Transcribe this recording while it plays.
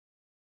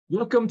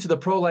Welcome to the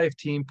ProLife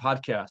Team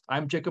Podcast.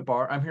 I'm Jacob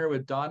Barr. I'm here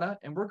with Donna,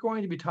 and we're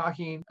going to be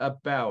talking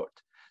about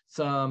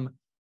some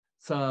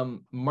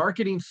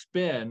marketing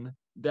spin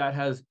that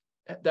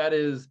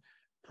is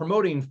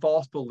promoting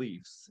false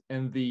beliefs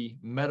in the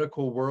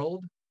medical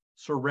world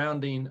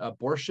surrounding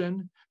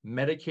abortion,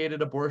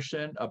 medicated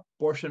abortion,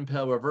 abortion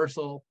pill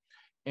reversal.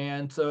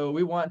 And so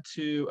we want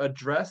to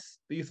address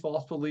these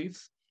false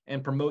beliefs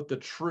and promote the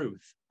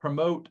truth,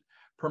 promote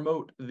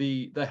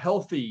the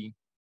healthy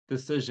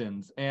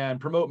decisions,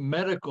 and promote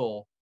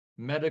medical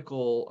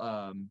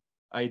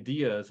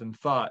ideas and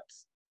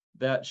thoughts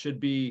that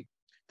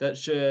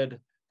should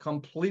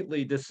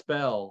completely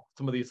dispel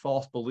some of these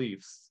false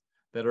beliefs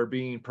that are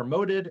being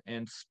promoted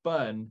and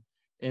spun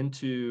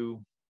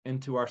into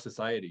our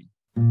society.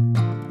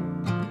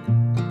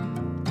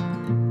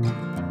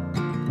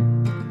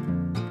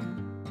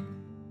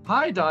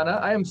 Hi, Donna.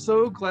 I am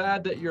so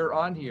glad that you're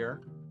on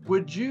here.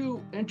 Would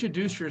you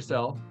introduce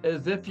yourself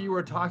as if you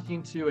were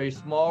talking to a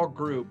small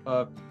group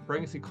of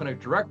pregnancy clinic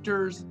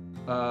directors,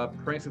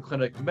 pregnancy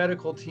clinic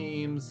medical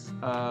teams,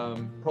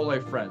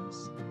 pro-life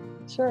friends?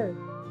 Sure.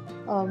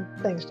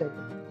 Thanks,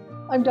 Jacob.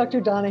 I'm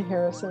Dr. Donna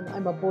Harrison.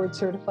 I'm a board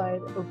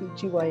certified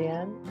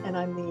OBGYN, and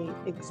I'm the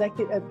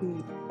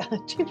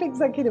Chief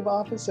Executive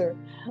Officer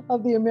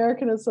of the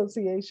American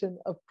Association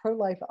of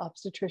ProLife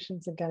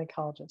Obstetricians and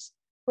Gynecologists.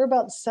 We're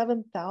about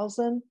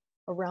 7,000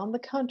 around the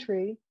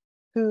country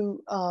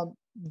who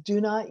do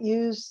not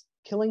use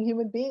killing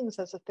human beings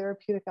as a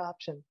therapeutic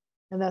option.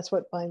 And that's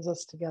what binds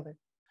us together.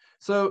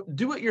 So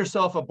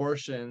do-it-yourself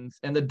abortions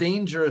and the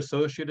danger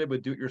associated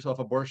with do-it-yourself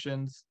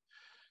abortions.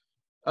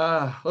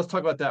 Let's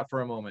talk about that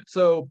for a moment.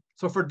 So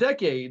for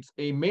decades,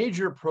 a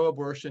major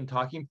pro-abortion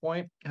talking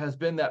point has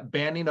been that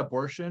banning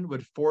abortion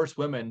would force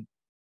women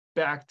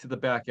back to the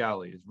back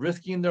alleys,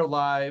 risking their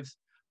lives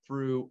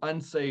through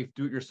unsafe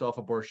do-it-yourself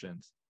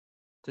abortions.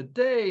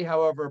 Today,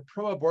 however,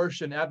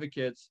 pro-abortion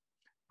advocates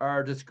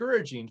are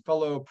discouraging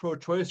fellow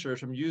pro-choicers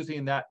from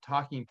using that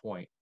talking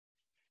point.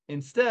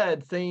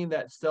 Instead, saying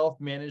that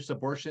self-managed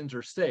abortions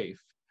are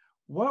safe.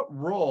 What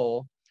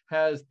role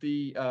has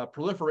the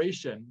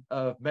proliferation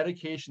of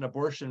medication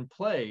abortion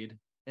played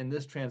in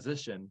this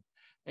transition?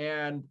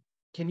 And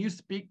can you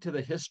speak to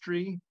the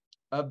history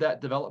of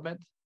that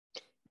development?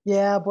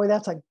 Yeah, boy,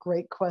 that's a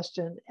great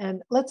question.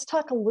 And let's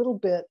talk a little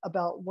bit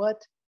about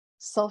what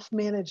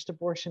self-managed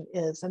abortion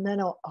is, and then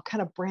I'll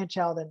kind of branch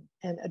out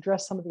and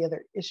address some of the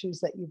other issues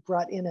that you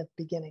brought in at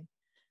the beginning.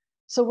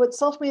 So what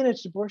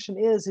self-managed abortion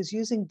is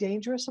using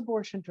dangerous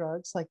abortion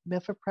drugs like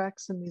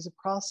mifeprex and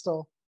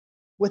misoprostol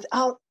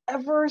without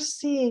ever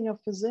seeing a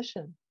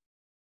physician.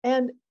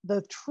 And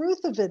the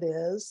truth of it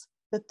is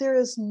that there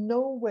is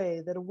no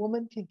way that a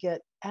woman can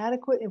get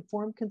adequate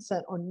informed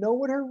consent or know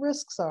what her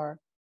risks are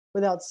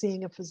without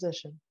seeing a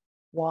physician.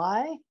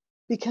 Why?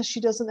 Because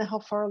she doesn't know how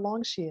far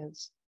along she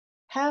is.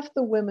 Half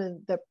the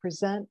women that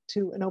present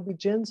to an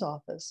OB-GYN's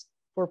office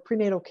for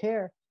prenatal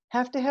care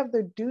have to have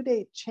their due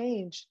date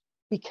changed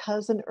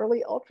because an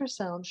early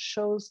ultrasound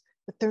shows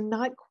that they're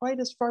not quite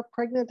as far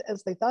pregnant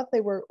as they thought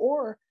they were,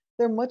 or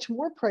they're much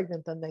more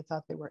pregnant than they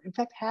thought they were. In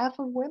fact, half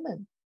of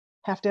women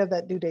have to have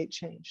that due date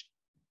changed.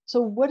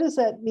 So what does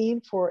that mean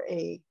for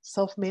a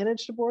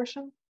self-managed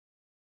abortion?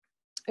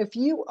 If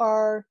you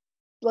are,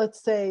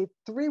 let's say,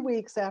 3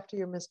 weeks after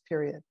your missed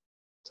period,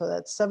 so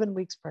that's 7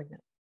 weeks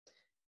pregnant,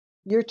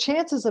 your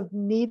chances of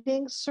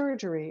needing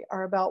surgery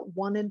are about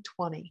 1 in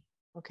 20.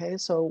 Okay,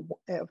 so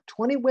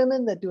 20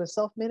 women that do a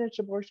self-managed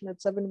abortion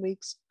at 7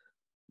 weeks,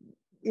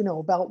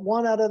 about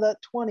 1 out of that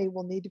 20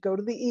 will need to go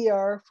to the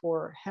ER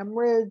for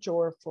hemorrhage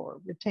or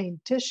for retained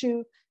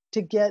tissue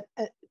to get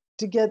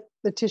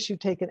the tissue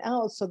taken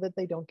out so that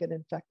they don't get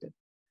infected.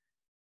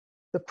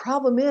 The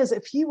problem is,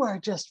 if you are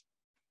just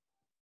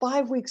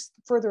 5 weeks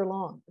further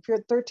along, if you're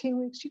at 13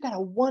 weeks, you got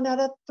a 1 out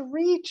of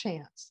 3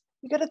 chance.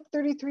 You got a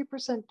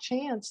 33%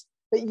 chance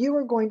that you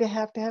are going to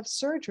have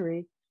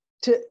surgery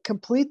to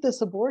complete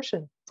this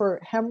abortion for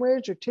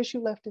hemorrhage or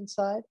tissue left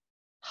inside.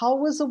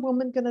 How is a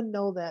woman going to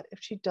know that if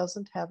she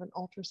doesn't have an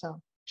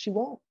ultrasound? She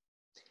won't.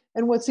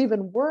 And what's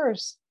even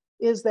worse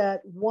is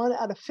that 1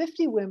 out of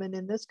 50 women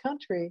in this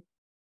country,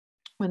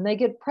 when they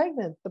get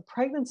pregnant, the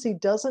pregnancy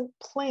doesn't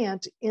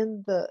plant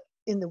in the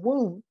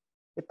womb,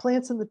 it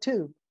plants in the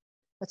tube.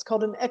 That's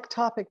called an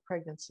ectopic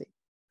pregnancy.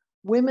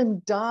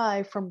 Women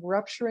die from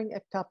rupturing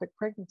ectopic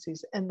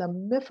pregnancies, and the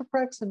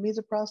mifeprex and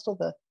misoprostol,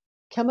 the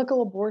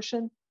chemical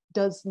abortion,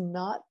 does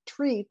not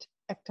treat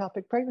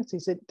ectopic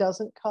pregnancies. It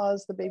doesn't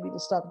cause the baby to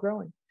stop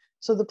growing.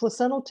 So the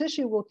placental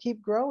tissue will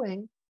keep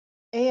growing,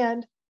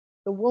 and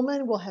the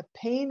woman will have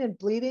pain and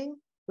bleeding,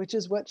 which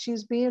is what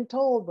she's being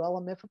told. Well,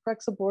 a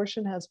mifeprex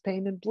abortion has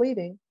pain and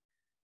bleeding.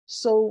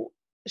 So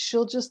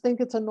she'll just think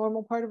it's a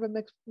normal part of a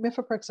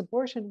mifeprex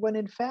abortion, when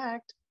in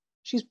fact,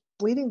 she's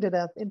bleeding to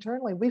death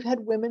internally. We've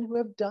had women who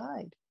have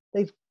died.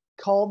 They've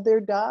called their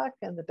doc,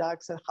 and the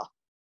doc said,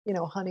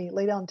 honey,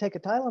 lay down and take a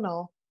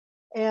Tylenol.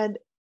 And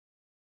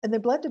they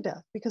bled to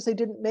death because they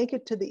didn't make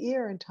it to the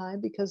ER in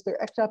time, because their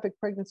ectopic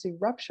pregnancy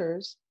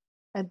ruptures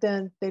and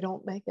then they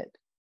don't make it.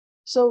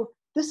 So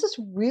this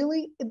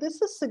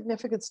is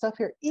significant stuff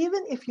here.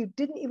 Even if you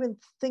didn't even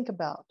think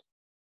about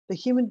the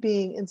human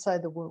being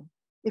inside the womb,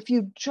 if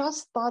you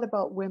just thought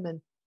about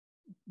women,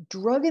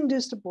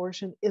 drug-induced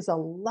abortion is a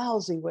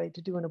lousy way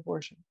to do an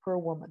abortion for a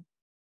woman.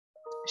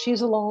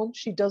 She's alone.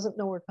 She doesn't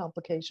know her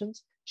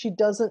complications. She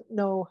doesn't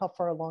know how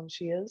far along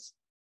she is.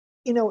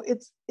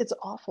 It's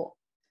awful.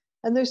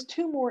 And there's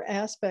two more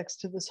aspects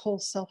to this whole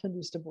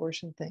self-induced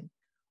abortion thing.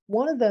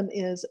 One of them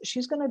is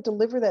she's going to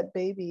deliver that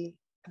baby,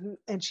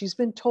 and she's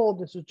been told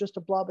this is just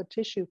a blob of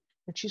tissue,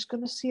 and she's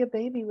going to see a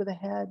baby with a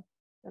head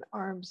and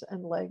arms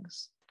and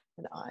legs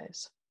and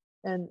eyes,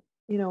 and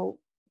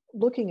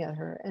looking at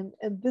her. And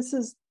this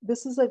is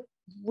a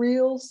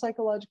real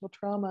psychological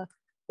trauma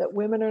that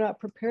women are not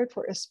prepared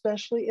for,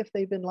 especially if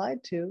they've been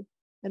lied to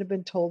and have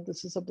been told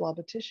this is a blob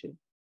of tissue.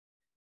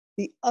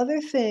 The other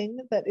thing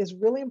that is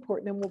really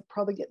important, and we'll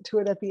probably get to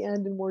it at the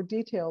end in more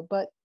detail,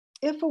 but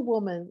if a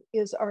woman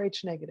is Rh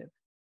negative,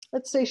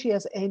 let's say she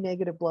has A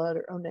negative blood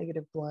or O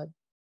negative blood,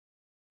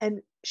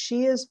 and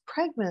she is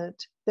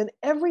pregnant, then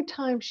every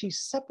time she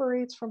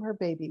separates from her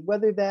baby,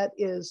 whether that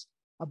is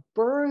a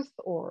birth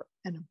or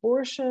an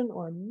abortion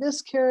or a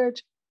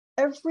miscarriage,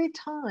 every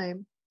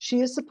time she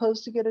is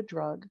supposed to get a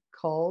drug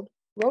called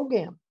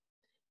Rogam.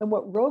 And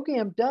what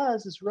Rogam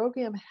does is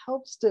Rogam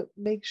helps to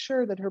make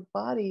sure that her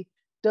body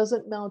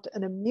doesn't mount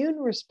an immune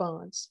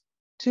response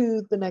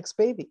to the next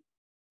baby.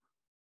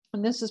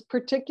 And this is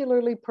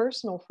particularly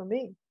personal for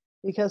me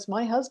because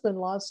my husband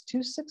lost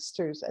two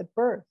sisters at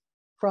birth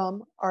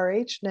from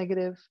Rh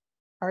negative,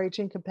 Rh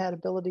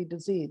incompatibility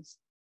disease.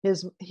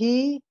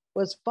 He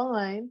was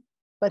fine,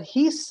 but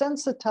he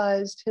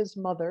sensitized his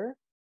mother.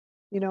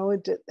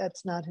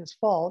 That's not his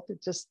fault.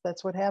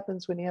 That's what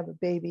happens when you have a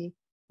baby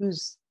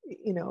who's,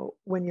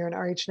 when you're an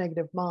Rh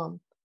negative mom.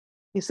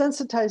 He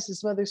sensitized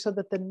his mother so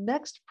that the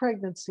next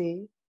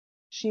pregnancy,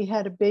 she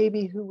had a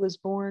baby who was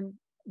born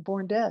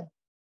dead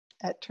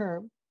at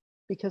term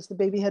because the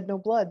baby had no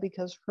blood,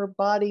 because her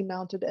body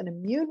mounted an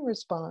immune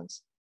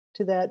response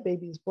to that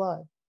baby's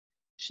blood.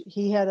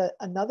 He had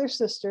another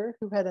sister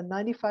who had a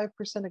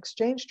 95%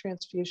 exchange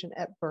transfusion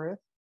at birth.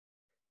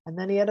 And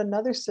then he had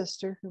another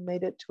sister who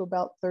made it to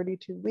about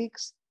 32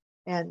 weeks,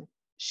 and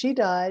she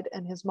died,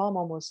 and his mom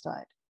almost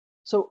died.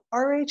 So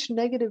Rh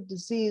negative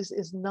disease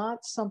is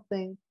not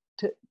something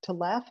to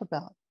laugh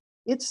about.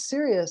 It's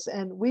serious,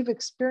 and we've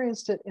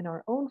experienced it in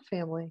our own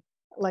family.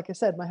 Like I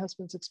said, my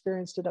husband's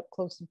experienced it up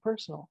close and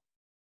personal.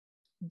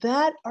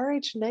 That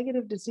Rh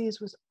negative disease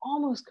was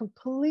almost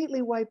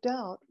completely wiped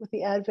out with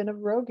the advent of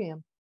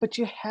Rogam. But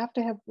you have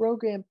to have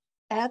Rogam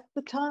at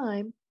the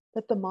time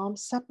that the mom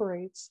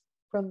separates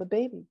from the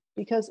baby,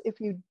 because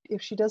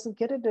if she doesn't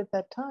get it at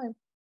that time,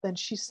 then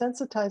she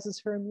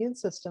sensitizes her immune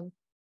system,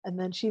 and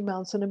then she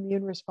mounts an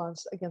immune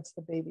response against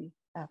the baby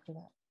after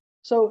that.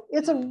 So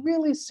it's a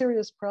really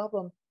serious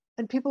problem,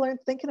 and people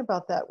aren't thinking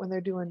about that when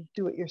they're doing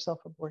do-it-yourself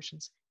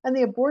abortions. And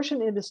the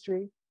abortion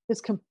industry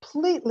is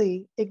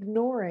completely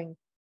ignoring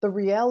the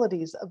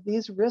realities of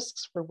these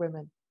risks for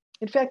women.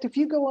 In fact, if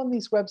you go on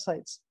these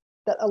websites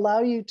that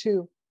allow you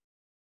to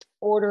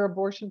order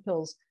abortion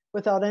pills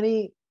without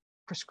any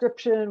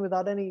prescription,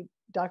 without any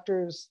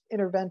doctor's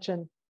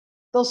intervention,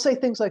 they'll say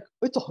things like,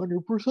 it's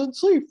 100%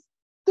 safe.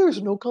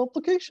 There's no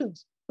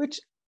complications, which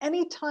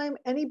anytime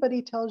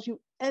anybody tells you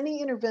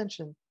any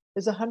intervention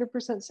is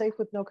 100% safe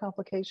with no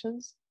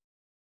complications,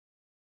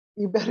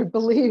 you better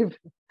believe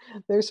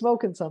they're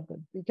smoking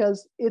something,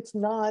 because it's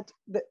not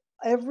that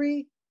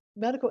every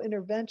medical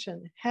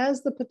intervention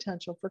has the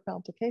potential for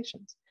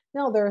complications.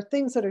 Now, there are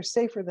things that are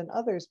safer than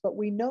others, but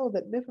we know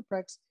that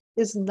Mifeprex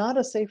is not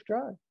a safe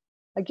drug.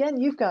 Again,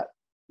 you've got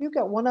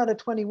 1 out of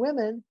 20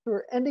 women who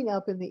are ending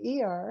up in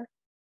the ER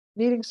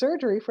needing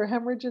surgery for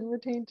hemorrhage and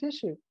retained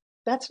tissue.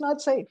 That's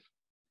not safe.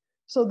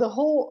 So the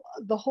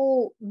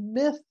whole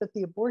myth that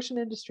the abortion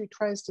industry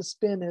tries to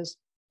spin is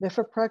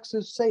Mifeprex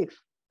is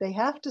safe. They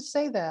have to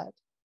say that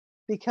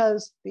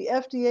because the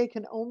FDA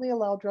can only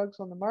allow drugs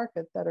on the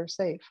market that are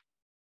safe.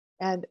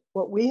 And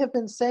what we have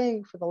been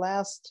saying for the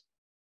last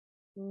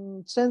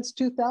since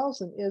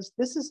 2000 is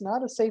this is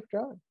not a safe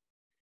drug.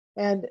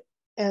 And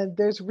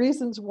there's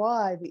reasons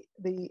why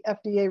the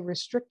FDA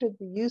restricted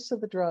the use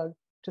of the drug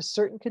to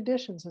certain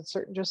conditions and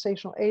certain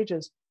gestational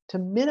ages to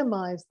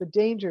minimize the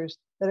dangers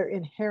that are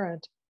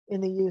inherent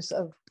in the use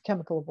of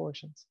chemical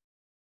abortions.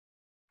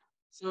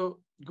 So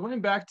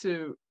going back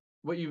to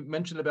what you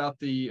mentioned about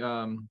the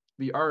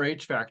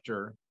Rh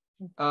factor,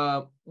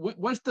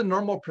 what's the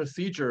normal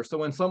procedure? So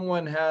when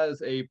someone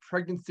has a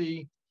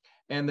pregnancy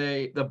and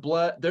their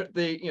blood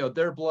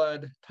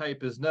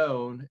type is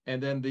known,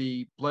 and then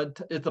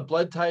is the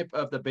blood type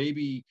of the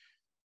baby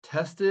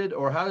tested,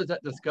 or how is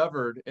that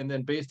discovered? And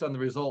then based on the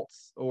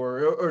results,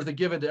 or is it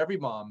given to every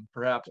mom,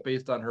 perhaps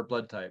based on her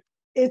blood type?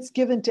 It's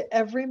given to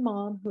every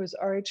mom who is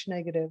Rh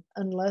negative,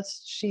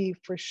 unless she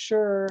for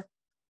sure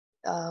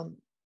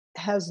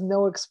has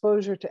no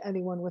exposure to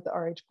anyone with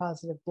Rh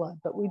positive blood.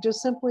 But we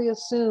just simply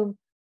assume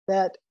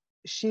that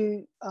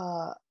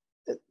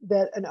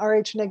that an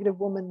Rh negative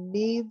woman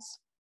needs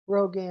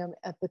Rogam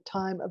at the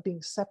time of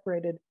being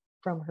separated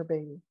from her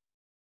baby.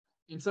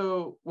 And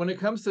so when it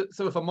comes to,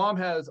 so if a mom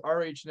has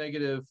Rh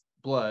negative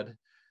blood,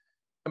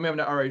 I mean, I'm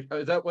not Rh,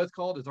 is that what it's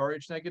called? Is Rh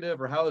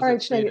negative, or how is it Rh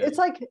negative.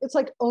 stated? It's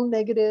like O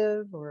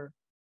negative or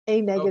A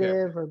Okay.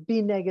 negative or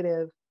B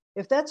negative.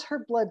 If that's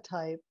her blood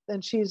type,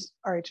 then she's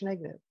Rh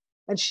negative,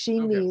 and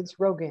she Okay. needs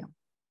RhoGAM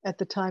at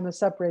the time of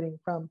separating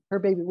from her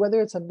baby, whether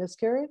it's a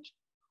miscarriage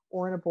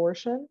or an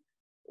abortion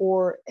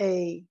or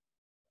a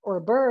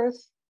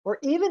birth, or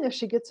even if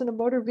she gets in a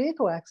motor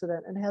vehicle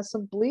accident and has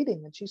some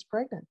bleeding and she's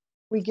pregnant,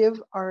 we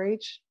give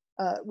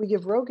we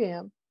give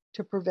RhoGAM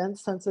to prevent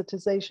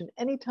sensitization.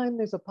 Anytime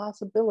there's a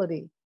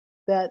possibility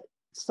that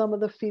some of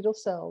the fetal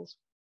cells,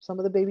 some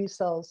of the baby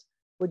cells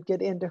would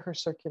get into her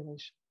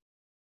circulation.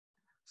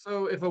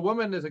 So if a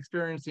woman is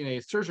experiencing a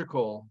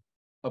surgical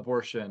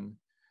abortion,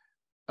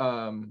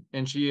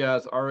 and she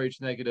has Rh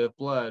negative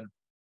blood,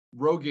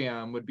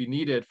 RhoGAM would be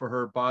needed for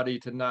her body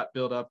to not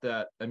build up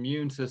that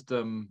immune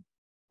system,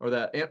 or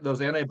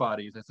those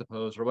antibodies, I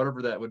suppose, or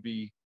whatever that would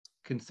be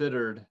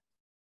considered,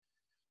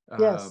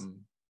 Yes, um,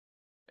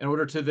 in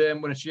order to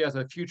then, when she has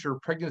a future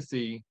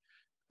pregnancy,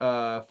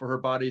 for her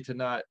body to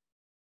not,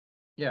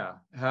 yeah,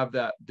 have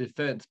that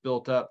defense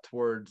built up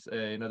towards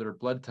another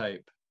blood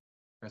type,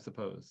 I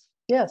suppose.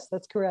 yes,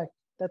 that's correct.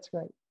 That's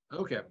right.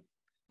 Okay,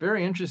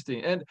 very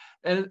interesting. And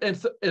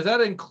so, does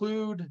that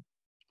include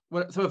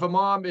when? So if a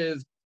mom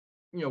is,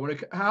 when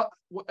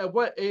at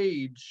what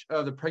age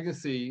of the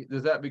pregnancy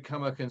does that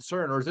become a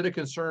concern, or is it a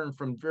concern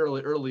from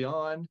fairly early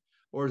on,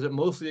 or is it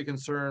mostly a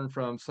concern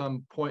from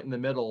some point in the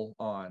middle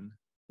on?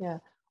 Yeah.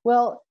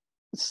 Well,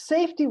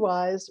 safety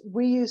wise,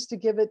 we used to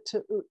give it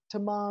to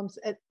moms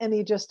at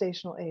any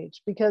gestational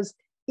age, because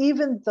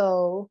even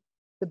though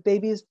the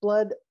baby's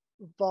blood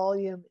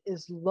volume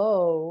is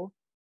low,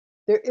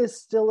 there is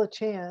still a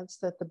chance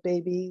that the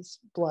baby's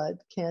blood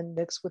can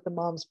mix with the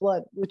mom's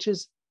blood, which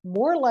is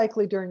more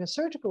likely during a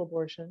surgical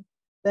abortion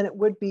than it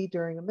would be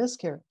during a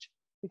miscarriage.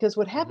 Because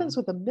what happens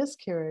Mm-hmm. with a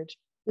miscarriage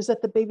is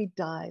that the baby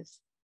dies,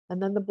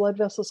 and then the blood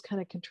vessels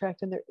kind of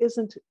contract, and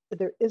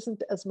there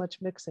isn't as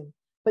much mixing.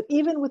 But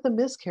even with a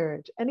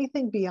miscarriage,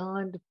 anything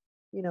beyond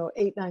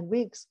 8-9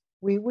 weeks,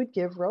 we would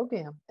give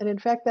RhoGAM, and in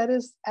fact, that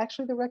is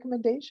actually the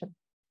recommendation.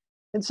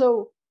 And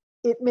so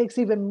it makes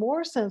even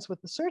more sense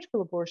with the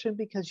surgical abortion,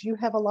 because you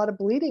have a lot of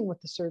bleeding with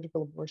the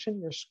surgical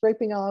abortion. You're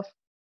scraping off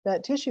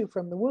that tissue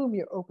from the womb.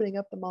 You're opening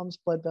up the mom's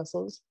blood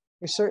vessels.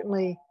 You're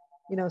certainly,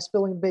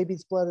 spilling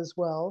baby's blood as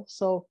well.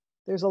 So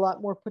there's a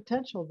lot more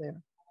potential there.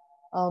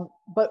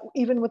 But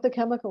even with the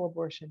chemical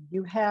abortion,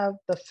 you have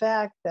the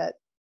fact that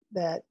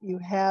you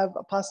have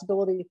a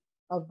possibility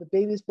of the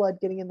baby's blood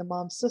getting in the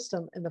mom's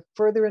system, and the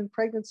further in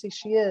pregnancy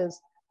she is,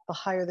 the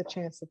higher the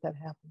chance that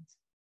happens.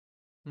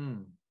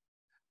 Hmm.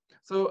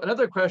 So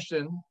another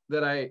question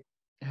that I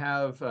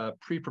have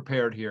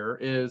pre-prepared here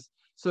is,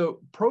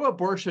 so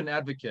pro-abortion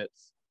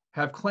advocates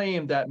have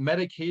claimed that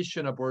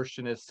medication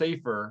abortion is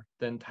safer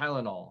than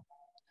Tylenol.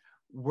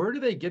 Where do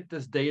they get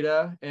this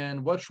data,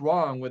 and what's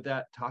wrong with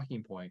that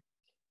talking point?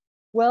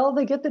 Well,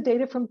 they get the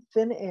data from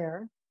thin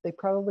air. They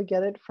probably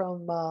get it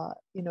from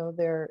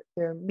their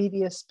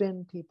media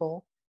spin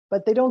people,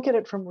 but they don't get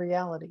it from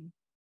reality,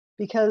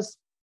 because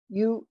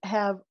you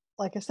have,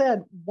 like I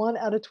said, 1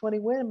 out of 20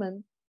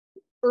 women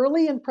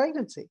early in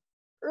pregnancy,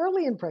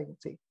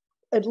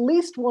 at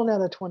least 1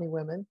 out of 20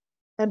 women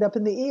end up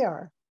in the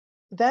ER.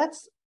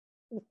 That's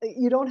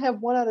You don't have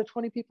 1 out of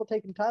 20 people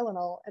taking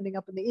Tylenol ending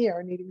up in the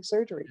ER needing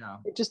surgery. Yeah.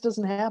 It just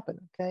doesn't happen.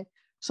 Okay.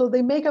 So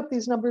they make up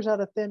these numbers out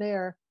of thin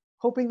air,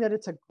 hoping that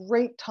it's a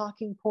great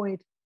talking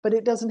point, but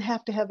it doesn't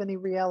have to have any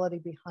reality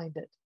behind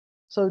it.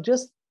 So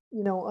just,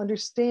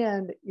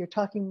 understand you're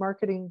talking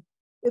marketing.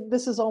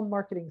 This is all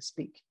marketing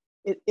speak.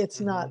 It's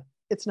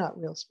Mm-hmm. not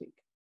real speak.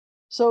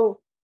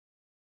 So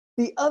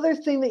the other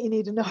thing that you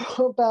need to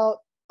know about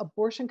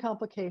abortion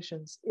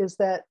complications is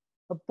that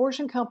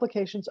abortion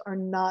complications are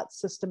not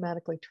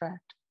systematically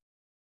tracked.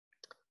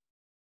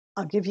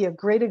 I'll give you a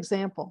great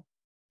example.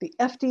 The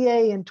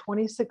FDA in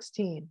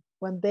 2016,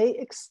 when they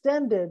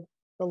extended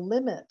the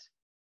limit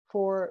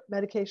for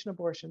medication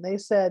abortion, they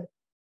said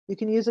you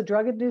can use a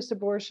drug-induced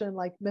abortion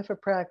like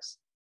Mifeprex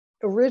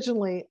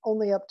originally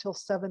only up till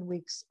 7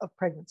 weeks of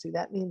pregnancy.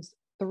 That means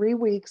 3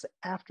 weeks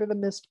after the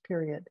missed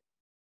period.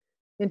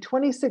 In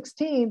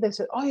 2016, they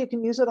said, oh, you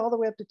can use it all the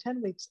way up to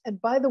 10 weeks.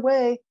 And by the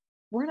way,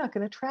 we're not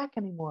going to track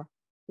anymore.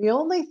 The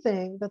only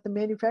thing that the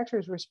manufacturer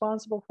is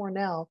responsible for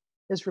now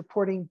is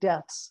reporting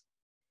deaths.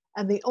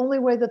 And the only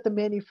way that the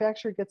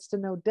manufacturer gets to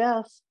know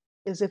deaths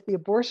is if the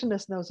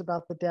abortionist knows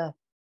about the death.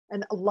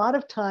 And a lot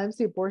of times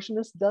the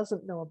abortionist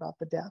doesn't know about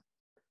the death.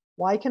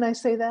 Why can I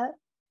say that?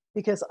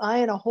 Because I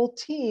and a whole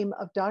team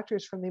of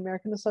doctors from the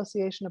American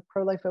Association of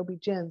Pro-Life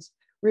OB-GYNs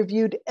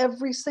reviewed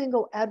every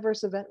single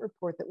adverse event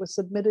report that was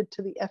submitted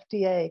to the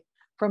FDA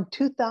from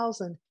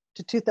 2000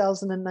 to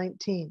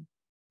 2019.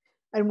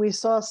 And we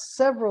saw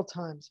several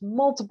times,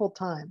 multiple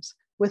times,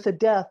 with a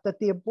death that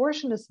the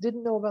abortionist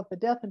didn't know about the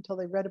death until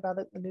they read about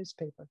it in the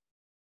newspaper.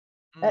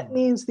 That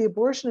means the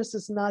abortionist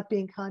is not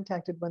being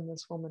contacted when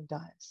this woman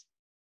dies.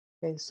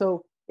 Okay,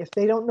 so if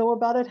they don't know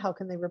about it, how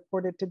can they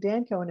report it to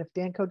Danco? And if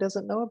Danco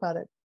doesn't know about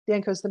it,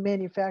 Danco is the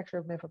manufacturer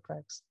of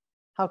Mifeprex.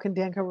 How can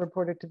Danco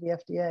report it to the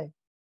FDA?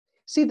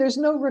 See, there's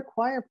no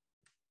requirement.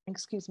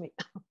 Excuse me.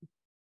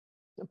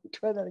 Let me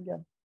try that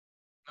again.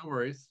 No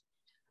worries.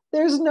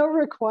 There's no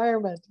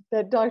requirement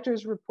that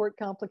doctors report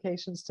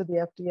complications to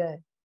the FDA.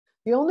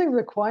 The only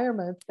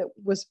requirement that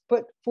was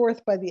put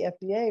forth by the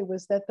FDA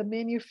was that the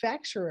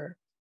manufacturer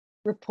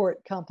report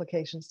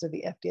complications to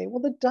the FDA.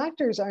 Well, the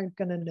doctors aren't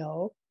going to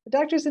know. The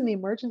doctors in the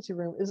emergency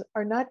room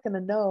are not going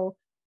to know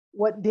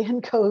what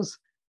Danco's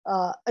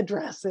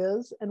address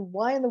is, and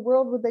why in the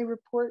world would they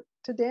report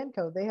to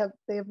Danco?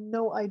 They have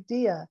no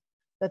idea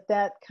that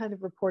that kind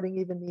of reporting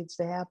even needs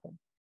to happen.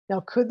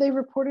 Now, could they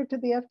report it to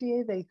the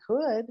FDA? They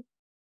could,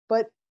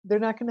 but they're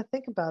not going to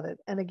think about it.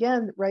 And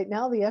again, right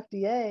now, the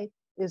FDA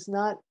is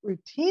not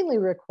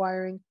routinely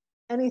requiring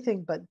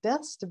anything but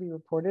deaths to be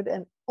reported,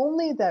 and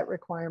only that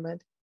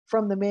requirement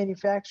from the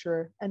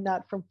manufacturer and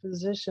not from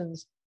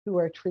physicians who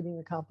are treating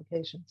the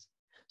complications.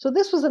 So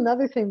this was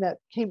another thing that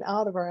came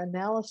out of our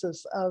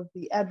analysis of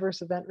the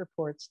adverse event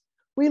reports.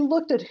 We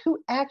looked at who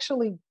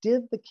actually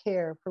did the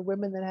care for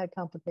women that had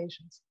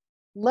complications.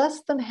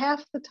 Less than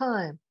half the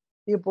time,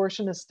 the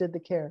abortionist did the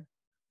care.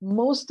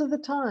 Most of the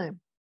time,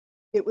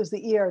 it was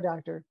the ER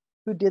doctor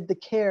who did the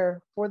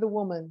care for the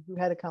woman who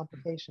had a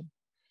complication.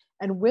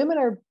 And women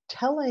are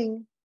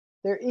telling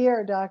their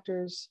ER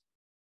doctors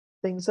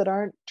things that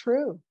aren't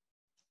true.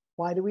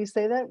 Why do we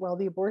say that? Well,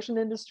 the abortion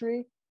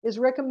industry is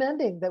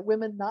recommending that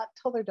women not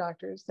tell their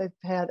doctors they've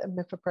had a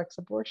Mifeprex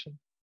abortion.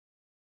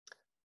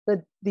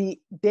 The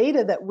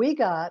data that we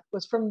got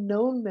was from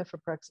known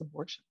Mifeprex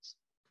abortions.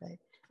 Okay?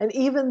 And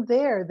even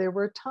there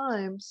were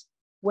times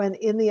when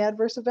in the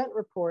adverse event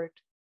report,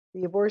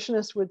 the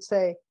abortionist would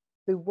say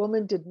the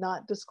woman did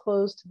not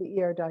disclose to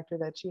the ER doctor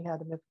that she had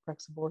a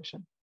Mifeprex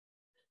abortion.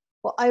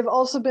 Well, I've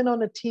also been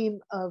on a team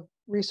of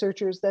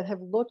researchers that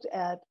have looked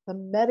at the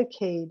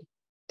Medicaid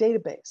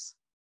database.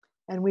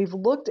 And we've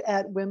looked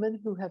at women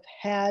who have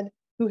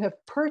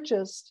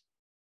purchased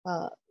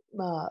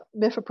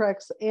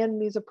Mifeprex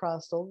and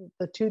misoprostol,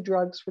 the two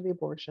drugs for the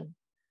abortion,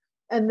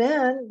 and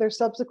then their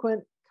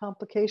subsequent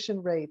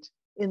complication rate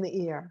in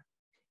the ER.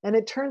 And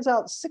it turns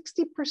out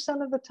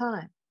 60% of the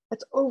time,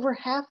 that's over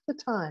half the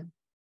time,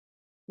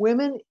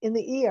 women in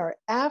the ER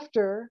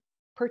after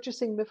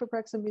purchasing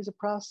Mifeprex and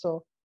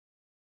misoprostol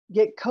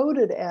get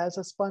coded as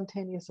a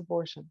spontaneous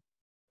abortion.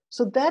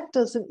 So that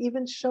doesn't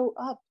even show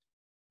up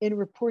in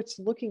reports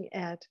looking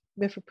at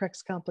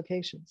Mifeprex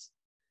complications.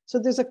 So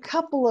there's a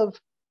couple of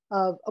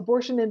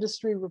abortion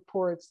industry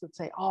reports that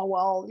say, oh,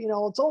 well,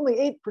 it's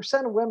only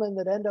 8% of women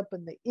that end up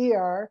in the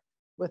ER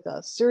with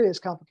a serious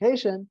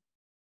complication.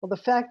 Well, the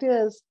fact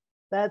is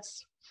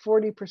that's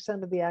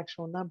 40% of the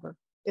actual number.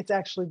 It's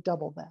actually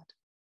double that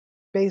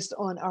based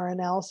on our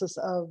analysis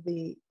of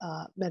the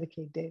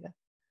Medicaid data.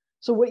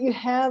 So what you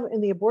have in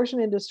the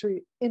abortion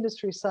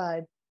industry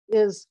side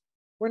is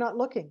we're not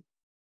looking.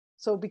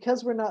 So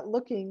because we're not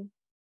looking,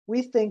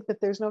 we think that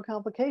there's no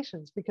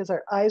complications because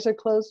our eyes are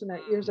closed and our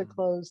ears are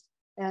closed,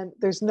 and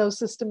there's no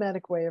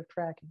systematic way of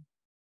tracking.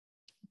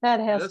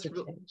 That has to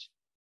change.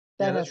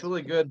 That's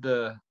really good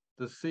to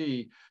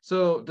see.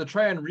 So to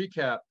try and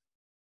recap,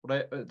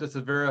 just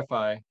to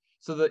verify,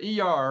 so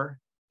the ER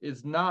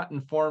is not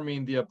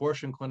informing the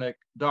abortion clinic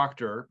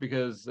doctor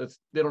because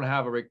they don't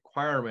have a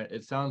requirement,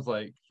 it sounds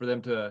like, for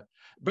them to,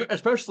 but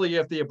especially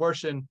if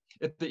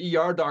the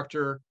ER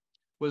doctor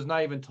was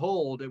not even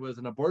told it was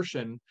an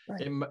abortion,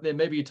 right. They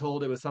may be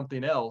told it was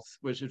something else,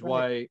 which is right.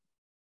 Why,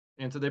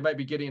 and so they might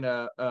be getting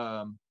a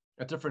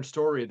different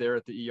story there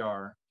at the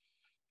ER.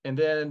 And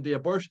then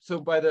so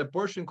by the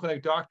abortion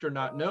clinic doctor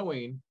not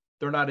knowing,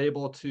 they're not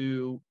able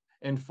to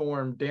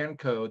inform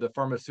Danco, the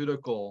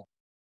pharmaceutical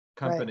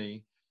company.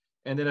 Right.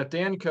 And then if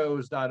Danco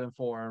is not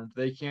informed,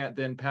 they can't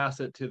then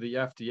pass it to the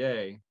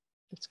FDA.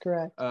 That's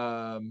correct.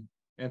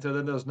 And so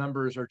then those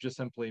numbers are just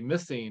simply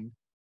missing.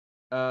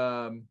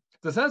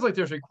 So it sounds like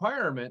there's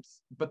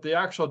requirements, but the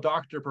actual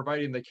doctor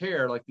providing the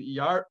care, like the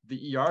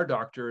ER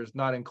doctor, is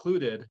not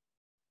included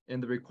in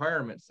the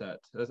requirement set.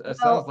 It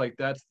sounds like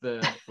that's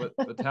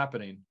what's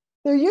happening.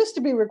 There used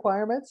to be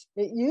requirements.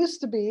 It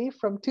used to be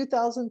from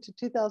 2000 to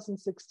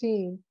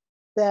 2016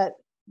 that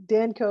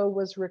Danco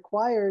was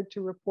required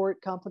to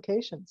report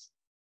complications.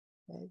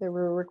 Okay? They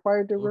were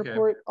required to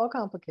report all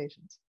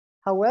complications.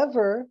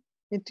 However,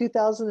 in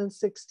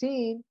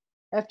 2016,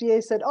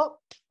 FDA said, oh,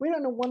 we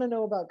don't want to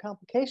know about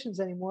complications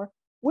anymore.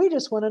 We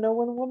just want to know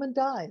when a woman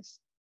dies.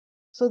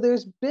 So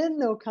there's been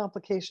no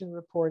complication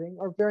reporting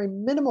or very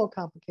minimal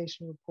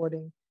complication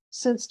reporting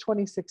since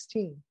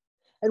 2016.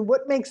 And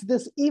what makes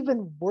this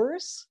even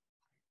worse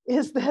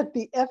is that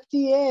the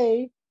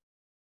FDA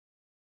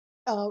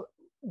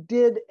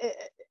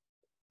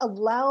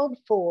allowed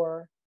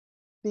for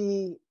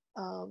the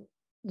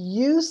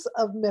use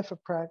of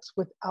Mifeprex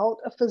without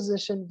a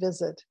physician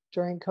visit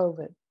during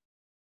COVID.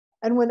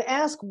 And when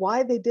asked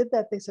why they did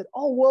that, they said,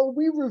 oh, well,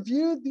 we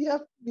reviewed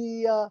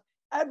the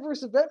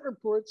adverse event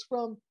reports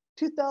from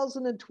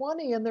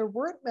 2020 and there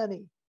weren't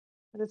many.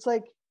 And it's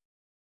like,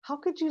 how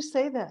could you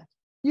say that?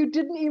 You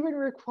didn't even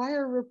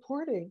require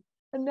reporting.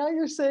 And now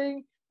you're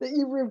saying that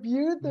you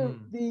reviewed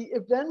Mm. the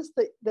events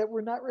that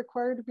were not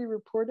required to be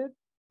reported.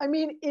 I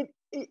mean,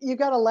 you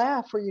got to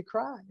laugh or you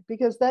cry,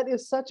 because that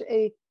is such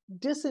a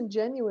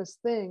disingenuous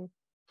thing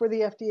for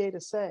the FDA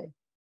to say.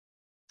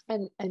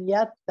 And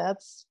yet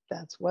that's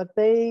what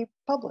they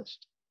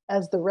published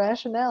as the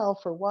rationale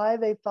for why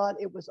they thought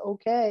it was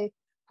okay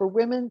for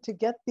women to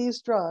get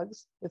these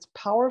drugs. It's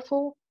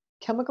powerful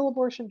chemical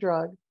abortion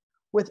drug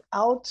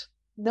without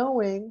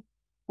knowing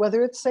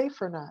whether it's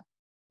safe or not,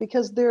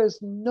 because there is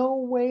no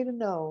way to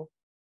know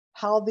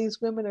how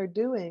these women are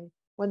doing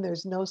when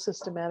there's no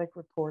systematic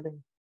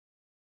reporting.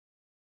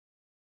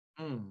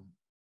 Mm.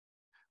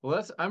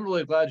 Well, I'm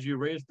really glad you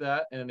raised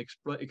that and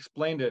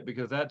explained it,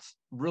 because that's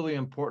really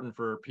important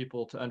for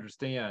people to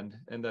understand,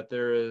 and that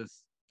there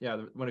is,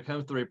 when it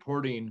comes to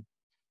reporting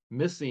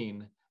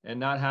missing and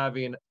not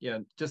having,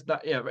 and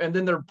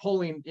then they're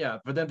pulling,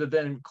 for them to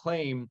then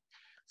claim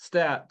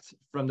stats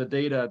from the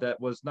data that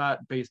was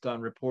not based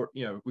on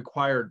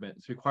required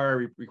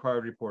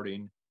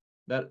reporting.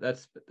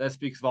 That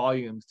speaks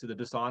volumes to the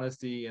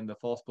dishonesty and the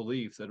false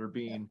beliefs that are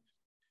being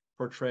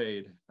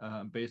portrayed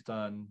based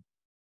on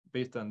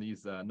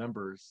these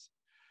numbers.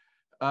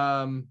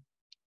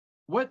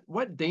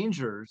 What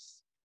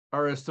dangers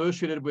are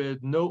associated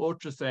with no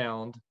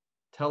ultrasound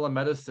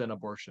telemedicine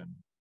abortion?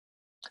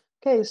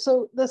 Okay,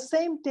 so the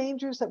same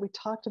dangers that we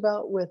talked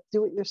about with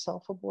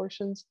do-it-yourself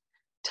abortions,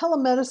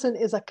 telemedicine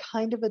is a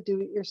kind of a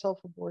do-it-yourself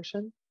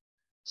abortion.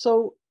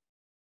 So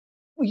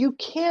you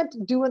can't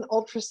do an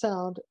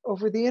ultrasound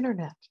over the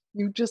internet.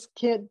 You just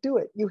can't do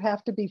it. You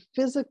have to be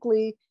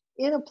physically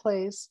in a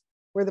place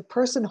where the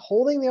person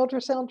holding the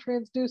ultrasound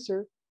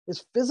transducer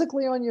is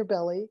physically on your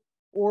belly,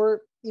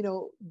 or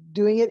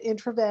doing it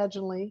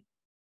intravaginally.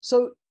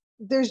 So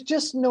there's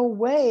just no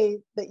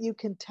way that you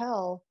can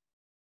tell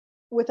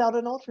without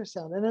an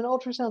ultrasound. And an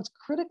ultrasound is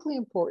critically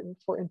important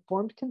for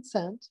informed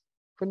consent,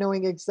 for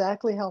knowing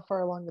exactly how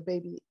far along the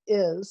baby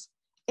is,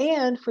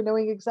 and for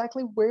knowing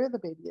exactly where the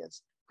baby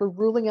is, for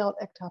ruling out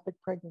ectopic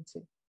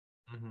pregnancy.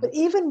 Mm-hmm. But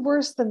even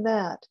worse than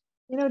that,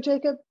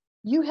 Jacob,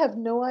 you have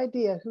no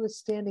idea who is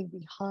standing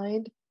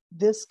behind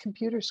this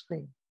computer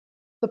screen.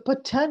 The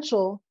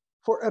potential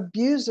for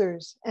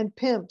abusers and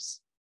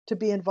pimps to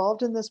be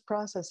involved in this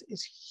process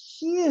is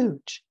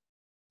huge.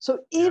 So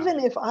even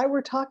if I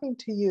were talking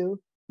to you,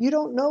 you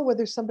don't know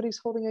whether somebody's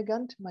holding a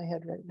gun to my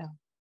head right now.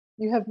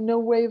 You have no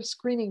way of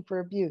screening for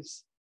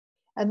abuse.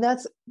 And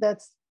that's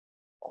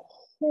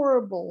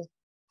horrible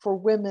for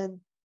women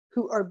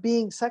who are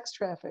being sex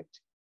trafficked.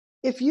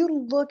 If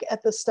you look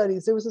at the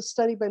studies, there was a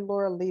study by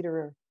Laura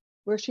Lederer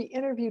where she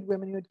interviewed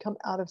women who had come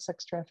out of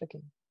sex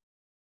trafficking.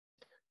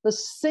 The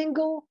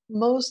single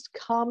most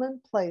common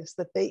place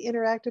that they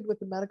interacted with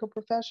the medical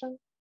profession,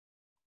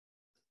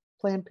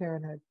 Planned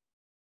Parenthood.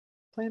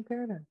 Planned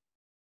Parenthood.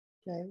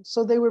 Okay,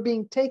 so they were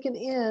being taken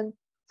in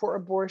for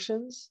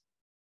abortions,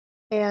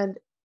 and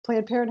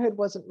Planned Parenthood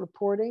wasn't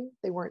reporting.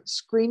 They weren't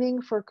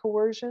screening for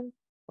coercion,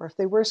 or if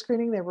they were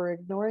screening, they were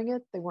ignoring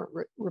it. They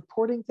weren't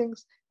reporting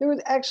things. There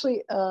was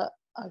actually a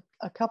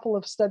couple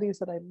of studies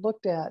that I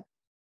looked at,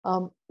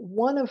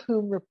 one of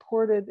whom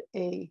reported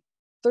a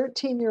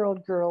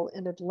 13-year-old girl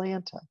in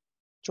Atlanta,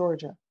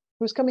 Georgia,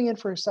 who was coming in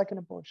for her second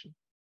abortion.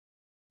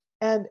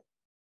 And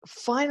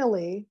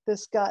finally,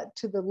 this got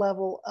to the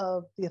level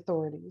of the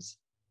authorities.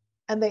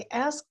 And they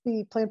asked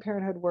the Planned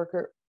Parenthood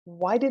worker,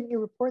 why didn't you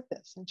report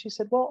this? And she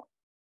said, well,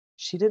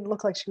 she didn't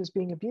look like she was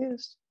being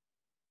abused.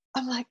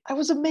 I'm like, I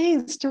was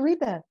amazed to read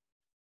that.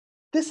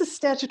 This is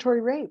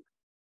statutory rape.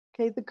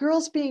 Okay, the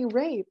girl's being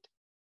raped.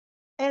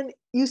 And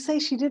you say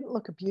she didn't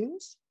look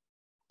abused?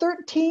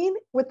 13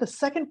 with the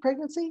second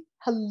pregnancy?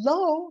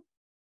 Hello?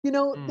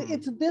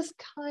 It's this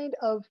kind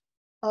of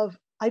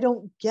I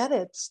don't get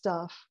it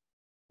stuff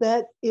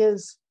that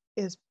is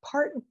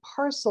part and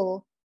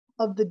parcel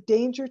of the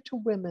danger to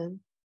women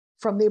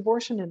from the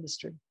abortion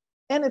industry.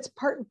 And it's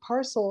part and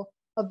parcel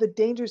of the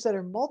dangers that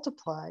are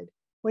multiplied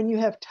when you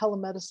have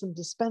telemedicine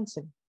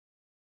dispensing.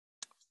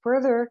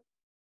 Further,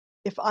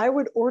 if I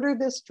would order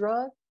this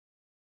drug,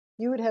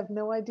 you would have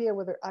no idea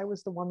whether I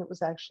was the one that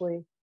was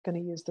actually going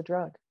to use the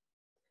drug.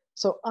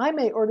 So I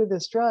may order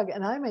this drug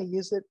and I may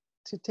use it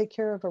to take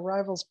care of a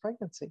rival's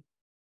pregnancy.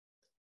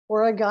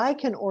 Or a guy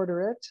can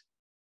order it,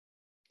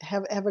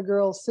 have a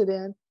girl sit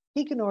in,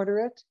 he can order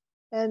it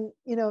and,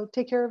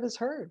 take care of his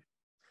herd.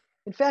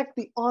 In fact,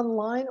 the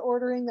online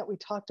ordering that we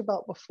talked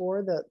about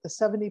before, the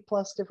 70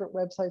 plus different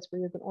websites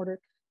where you can order,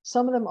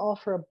 some of them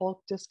offer a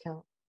bulk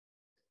discount.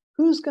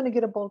 Who's going to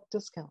get a bulk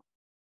discount?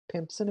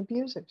 Pimps and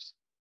abusers.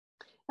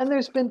 And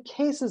there's been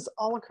cases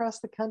all across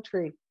the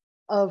country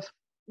of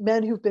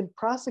men who've been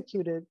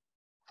prosecuted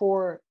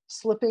for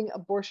slipping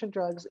abortion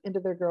drugs into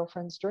their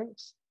girlfriend's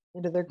drinks,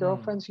 into their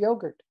girlfriend's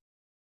yogurt.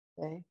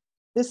 Okay?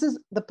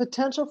 The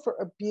potential for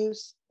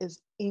abuse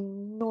is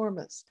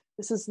enormous.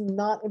 This is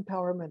not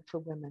empowerment for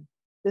women.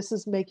 This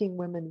is making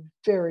women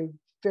very,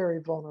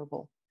 very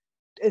vulnerable,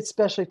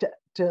 especially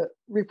to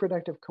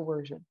reproductive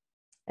coercion.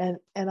 And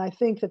I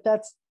think that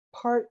that's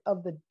part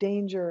of the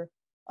danger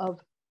of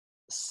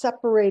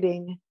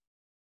separating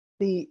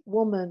the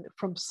woman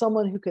from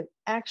someone who can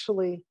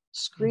actually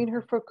screen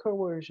her for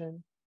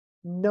coercion,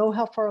 know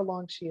how far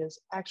along she is,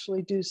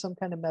 actually do some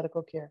kind of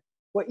medical care.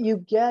 What you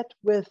get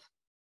with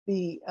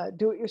the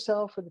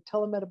do-it-yourself or the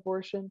telemed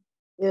abortion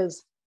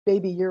is,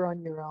 baby, you're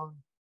on your own.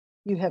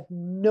 You have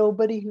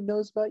nobody who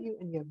knows about you,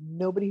 and you have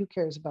nobody who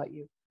cares about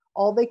you.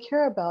 All they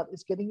care about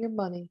is getting your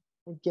money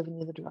and giving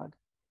you the drug.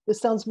 This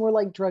sounds more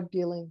like drug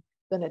dealing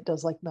than it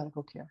does like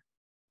medical care.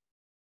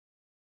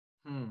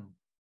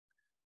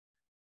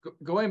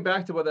 Going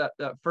back to what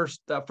that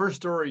first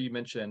story you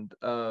mentioned,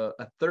 a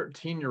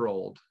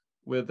 13-year-old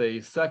with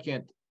a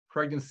second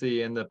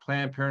pregnancy, and the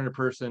Planned Parenthood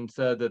person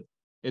said that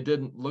it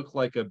didn't look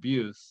like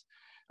abuse.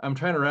 I'm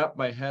trying to wrap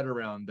my head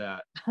around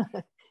that.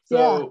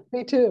 So yeah,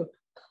 me too.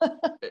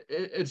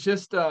 It's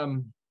just I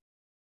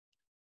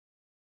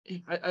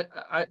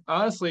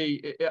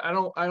honestly,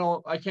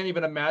 I can't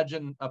even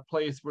imagine a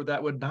place where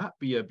that would not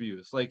be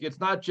abuse. Like, it's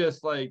not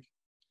just like,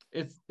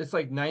 it's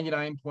like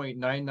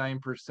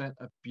 99.99%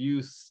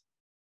 abuse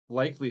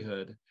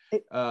likelihood.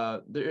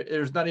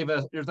 There's not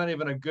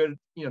even a good,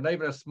 not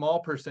even a small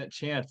percent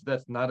chance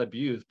that's not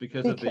abuse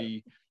because of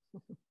the.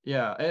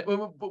 Yeah. And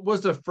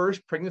was the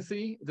first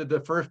pregnancy? Did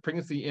the first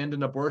pregnancy end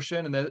in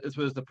abortion? And this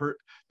was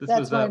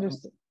That's my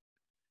understanding.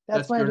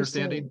 That's my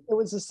understanding. It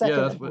was a second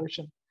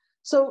abortion.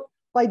 So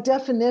by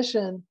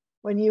definition,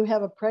 when you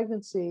have a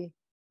pregnancy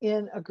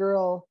in a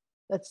girl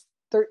that's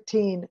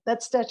 13,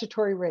 that's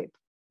statutory rape.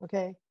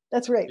 Okay.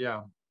 That's rape.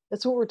 Yeah.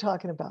 That's what we're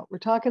talking about. We're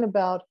talking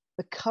about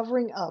the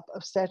covering up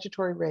of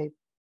statutory rape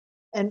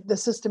and the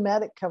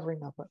systematic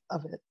covering up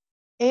of it,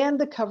 and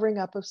the covering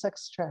up of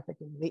sex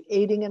trafficking, the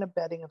aiding and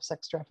abetting of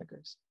sex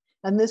traffickers.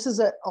 And this is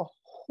a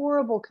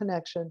horrible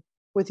connection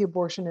with the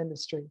abortion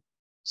industry.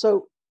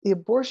 So the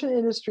abortion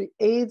industry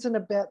aids and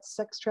abets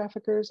sex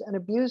traffickers and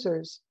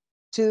abusers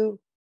to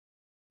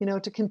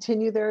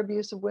continue their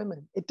abuse of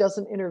women. It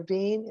doesn't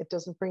intervene. It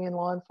doesn't bring in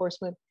law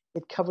enforcement.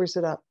 It covers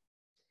it up.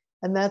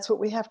 And that's what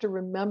we have to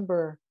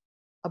remember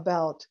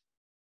about,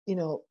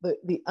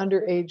 the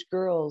underage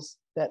girls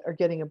that are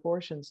getting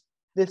abortions.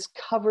 This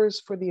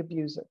covers for the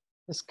abuser.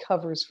 This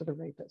covers for the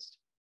rapist.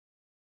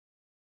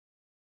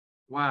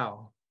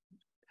 Wow.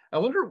 I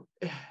wonder,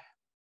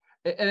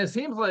 and it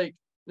seems like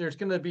there's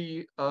going to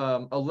be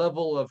a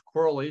level of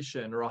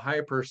correlation, or a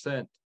high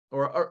percent,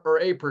 or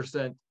a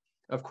percent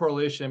of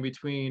correlation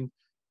between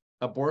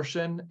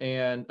abortion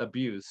and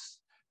abuse,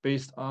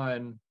 based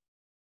on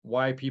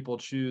why people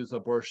choose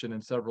abortion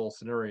in several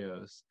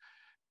scenarios.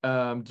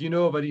 Do you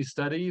know of any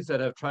studies that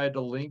have tried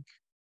to link,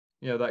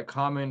 that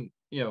common,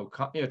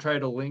 try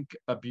to link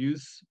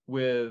abuse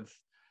with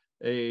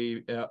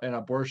an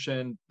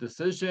abortion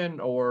decision,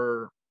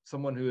 or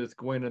someone who is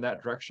going in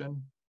that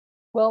direction?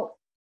 Well,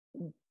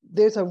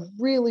 there's a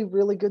really,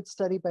 really good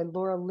study by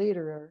Laura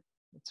Lederer.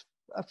 It's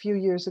a few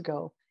years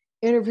ago,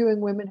 interviewing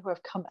women who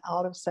have come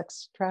out of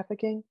sex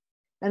trafficking.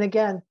 And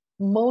again,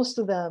 most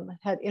of them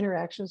had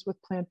interactions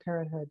with Planned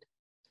Parenthood.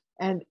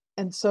 And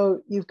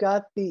so you've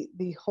got the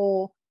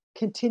whole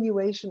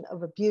continuation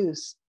of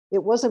abuse.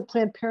 It wasn't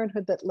Planned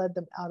Parenthood that led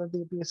them out of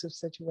the abusive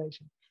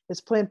situation.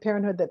 It's Planned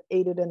Parenthood that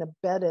aided and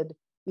abetted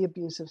the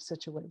abusive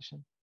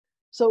situation.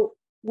 So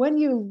when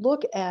you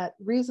look at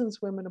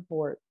reasons women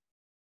abort,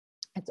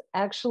 it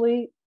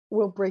actually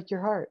will break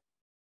your heart.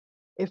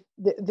 If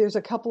there's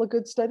a couple of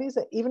good studies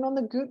that even on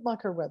the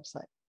Guttmacher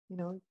website,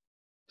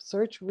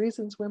 search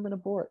reasons women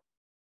abort.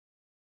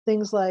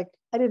 Things like,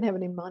 I didn't have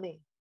any money.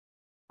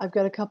 I've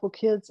got a couple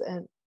kids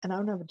and I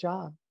don't have a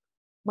job.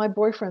 My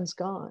boyfriend's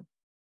gone.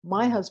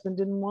 My husband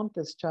didn't want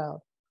this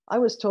child. I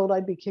was told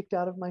I'd be kicked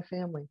out of my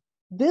family.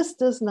 This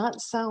does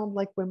not sound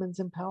like women's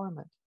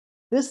empowerment.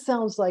 This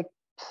sounds like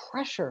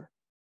pressure,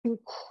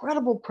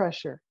 incredible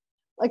pressure.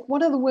 Like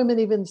one of the women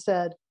even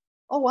said,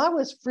 oh, I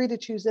was free to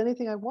choose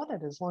anything I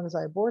wanted as long as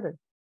I aborted.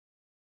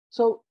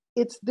 So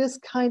it's this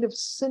kind of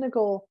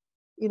cynical,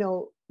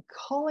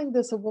 calling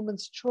this a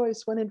woman's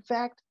choice when in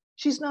fact,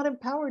 she's not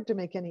empowered to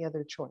make any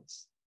other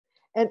choice.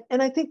 And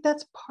I think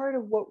that's part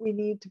of what we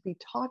need to be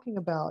talking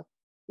about,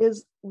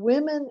 is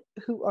women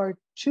who are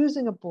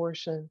choosing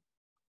abortion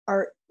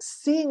are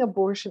seeing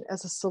abortion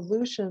as a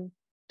solution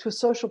to a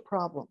social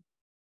problem.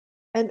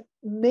 And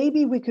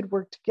maybe we could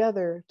work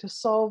together to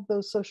solve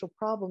those social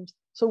problems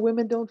so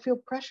women don't feel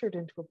pressured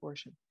into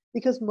abortion,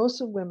 because most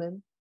of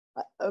women,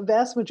 a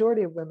vast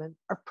majority of women,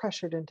 are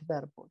pressured into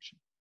that abortion.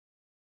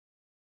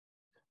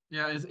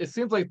 Yeah, it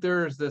seems like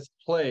there's this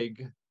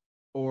plague,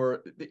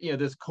 or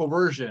this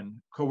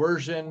coercion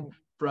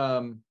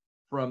from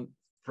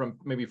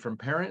maybe from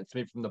parents,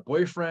 maybe from the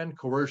boyfriend,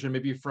 coercion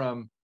maybe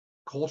from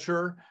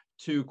culture,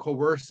 to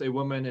coerce a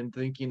woman in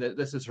thinking that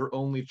this is her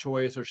only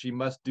choice, or she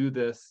must do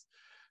this.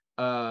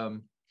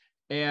 And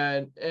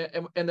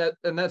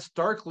that's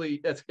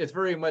starkly, it's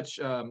very much,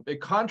 it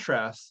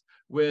contrasts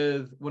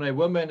with when a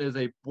woman is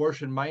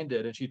abortion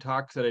minded and she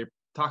talks to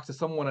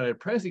someone at a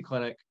pregnancy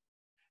clinic.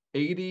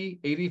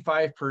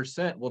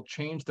 85% will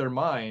change their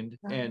mind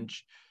and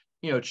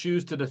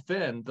choose to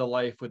defend the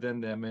life within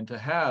them and to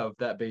have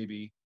that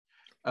baby.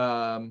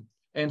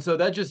 And so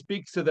that just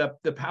speaks to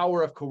the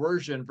power of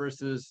coercion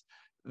versus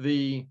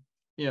the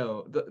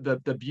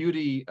the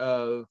beauty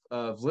of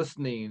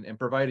listening and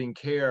providing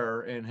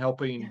care and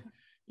helping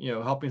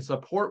helping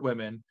support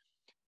women.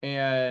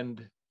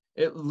 And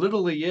it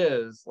literally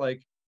is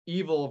like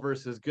evil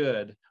versus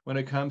good when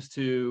it comes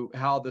to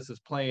how this is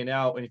playing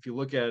out. And if you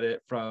look at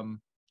it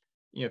from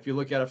if you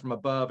look at it from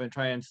above and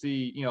try and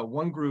see,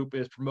 one group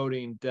is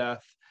promoting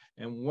death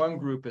and one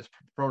group is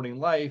promoting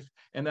life,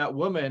 and that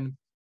woman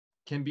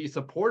can be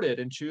supported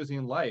in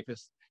choosing life.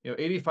 It's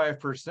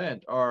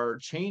 85% are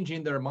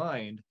changing their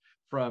mind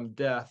from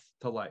death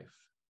to life.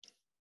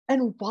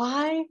 And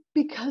why?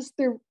 Because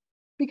the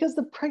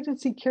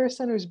pregnancy care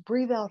centers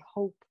breathe out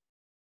hope.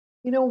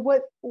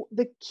 What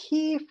the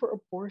key for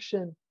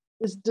abortion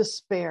is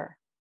despair.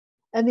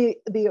 And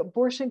the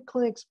abortion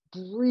clinics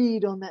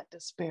breed on that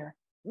despair.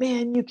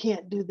 Man, you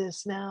can't do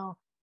this now.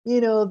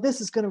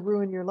 This is going to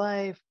ruin your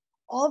life.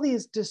 All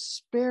these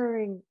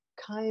despairing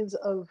kinds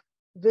of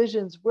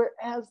visions,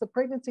 whereas the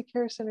pregnancy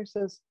care center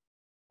says,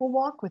 we'll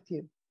walk with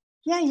you.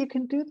 Yeah, you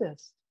can do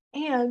this.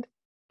 And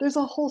there's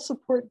a whole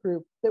support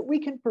group that we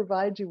can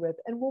provide you with,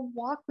 and we'll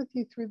walk with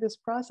you through this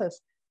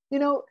process.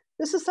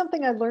 This is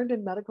something I learned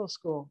in medical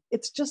school.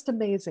 It's just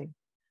amazing.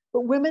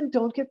 But women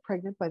don't get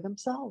pregnant by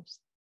themselves.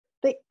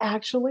 They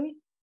actually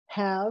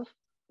have,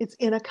 it's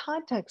in a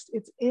context.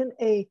 It's in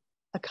a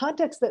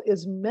context that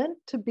is meant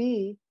to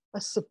be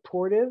a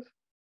supportive,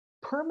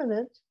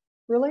 permanent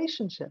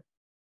relationship.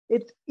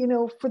 It's,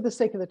 for the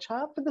sake of the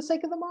child, for the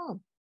sake of the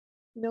mom.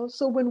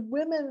 So when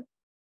women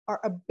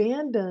are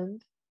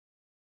abandoned,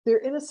 they're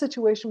in a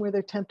situation where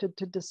they're tempted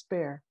to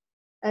despair.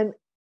 And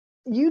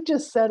you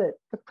just said it.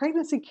 The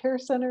pregnancy care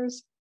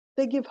centers,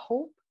 they give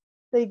hope,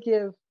 they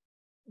give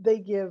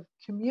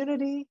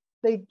community,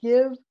 they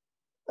give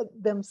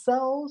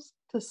themselves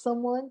to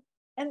someone,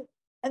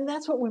 and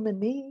that's what women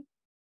need.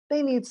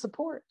 They need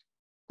support,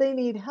 they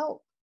need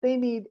help, they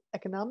need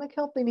economic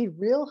help, they need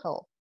real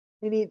help,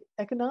 they need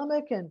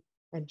economic and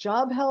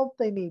job help,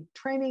 they need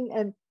training.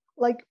 And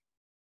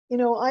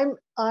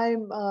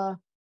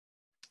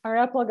our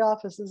Epilogue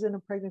office is in a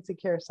pregnancy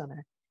care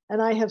center,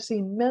 and I have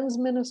seen men's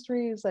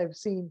ministries. I've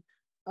seen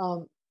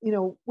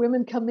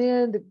women come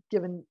in,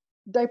 given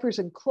diapers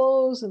and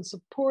clothes and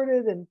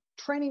supported, and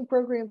training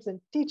programs and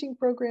teaching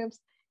programs.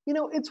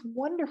 It's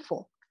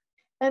wonderful.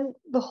 And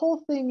the whole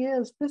thing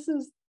is, this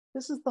is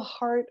the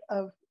heart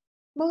of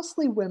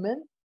mostly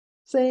women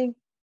saying,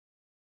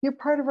 you're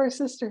part of our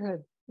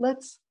sisterhood.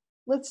 Let's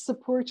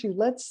support you.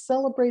 Let's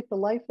celebrate the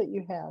life that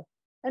you have.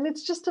 And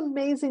it's just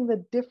amazing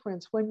the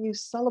difference when you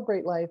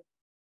celebrate life.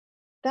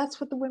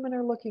 That's what the women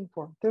are looking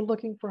for. They're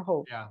looking for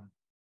hope. Yeah.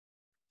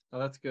 Oh,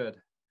 that's good.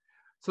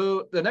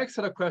 So the next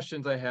set of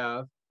questions I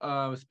have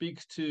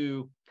speaks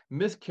to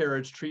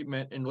miscarriage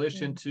treatment in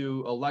relation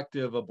to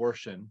elective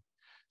abortion.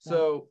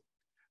 So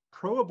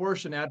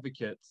pro-abortion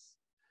advocates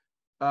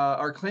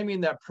are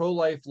claiming that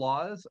pro-life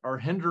laws are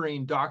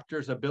hindering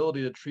doctors'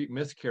 ability to treat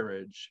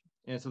miscarriage.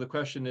 And so the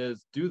question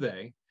is, do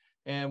they?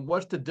 And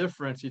what's the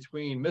difference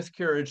between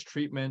miscarriage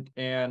treatment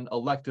and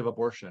elective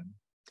abortion?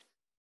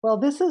 Well,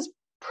 this is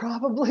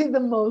probably the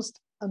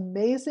most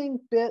amazing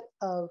bit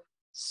of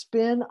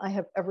spin I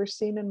have ever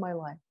seen in my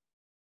life.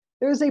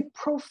 There is a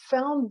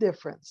profound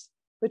difference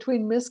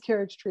between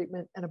miscarriage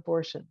treatment and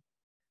abortion.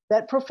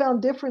 That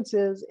profound difference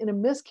is, in a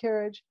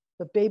miscarriage,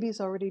 the baby's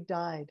already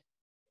died.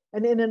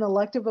 And in an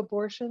elective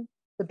abortion,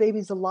 the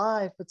baby's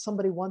alive, but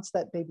somebody wants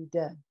that baby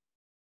dead.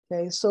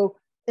 Okay, so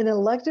an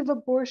elective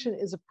abortion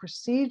is a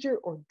procedure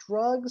or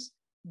drugs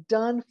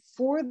done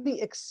for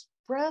the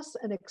express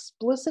and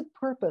explicit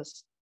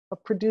purpose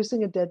of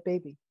producing a dead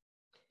baby.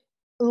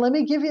 Let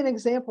me give you an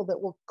example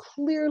that will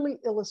clearly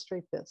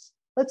illustrate this.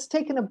 Let's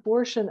take an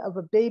abortion of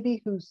a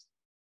baby who's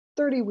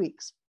 30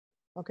 weeks.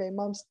 Okay,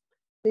 mom's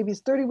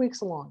baby's 30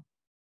 weeks along.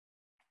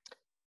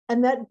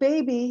 And that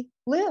baby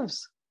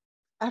lives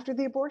after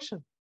the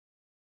abortion.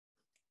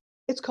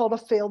 It's called a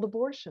failed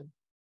abortion.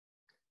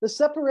 The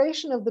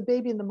separation of the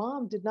baby and the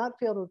mom did not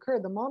fail to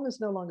occur. The mom is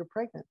no longer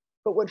pregnant.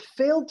 But what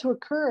failed to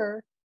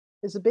occur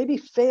is the baby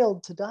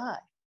failed to die.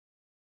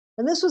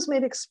 And this was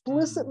made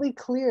explicitly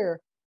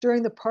clear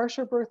during the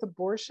partial birth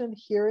abortion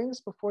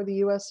hearings before the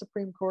US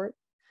Supreme Court.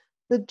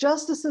 The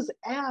justices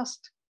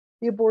asked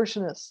the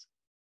abortionists,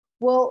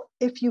 well,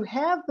 if you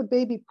have the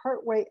baby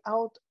partway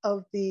out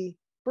of the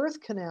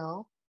birth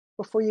canal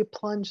before you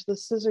plunge the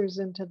scissors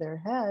into their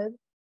head,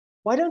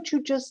 why don't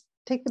you just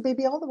take the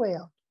baby all the way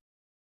out?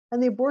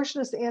 And the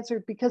abortionist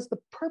answered, because the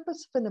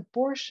purpose of an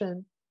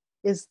abortion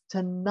is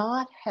to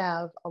not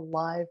have a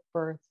live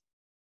birth,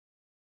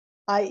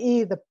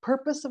 i.e., the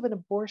purpose of an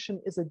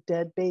abortion is a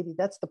dead baby.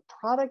 That's the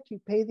product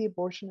you pay the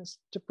abortionist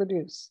to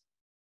produce.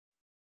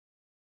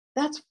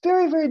 That's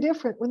very, very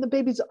different when the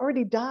baby's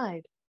already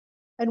died.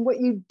 And what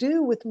you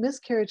do with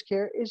miscarriage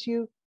care is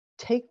you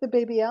take the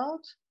baby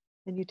out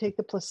and you take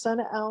the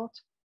placenta out.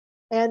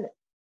 And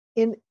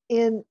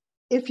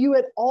if you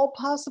at all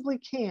possibly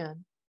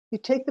can, you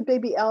take the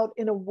baby out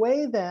in a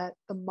way that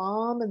the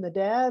mom and the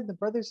dad, the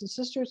brothers and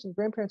sisters and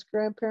grandparents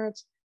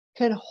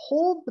can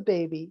hold the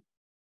baby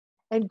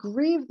and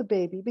grieve the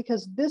baby,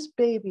 because this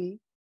baby,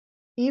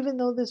 even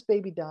though this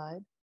baby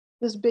died,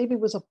 this baby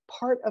was a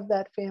part of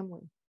that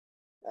family.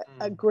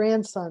 A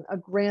grandson, a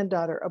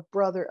granddaughter, a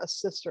brother, a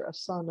sister, a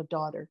son, a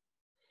daughter.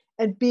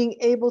 And being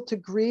able to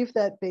grieve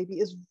that baby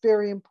is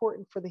very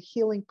important for the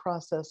healing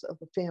process of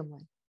the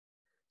family.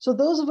 So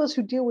those of us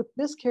who deal with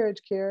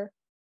miscarriage care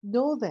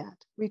know that.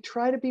 We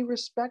try to be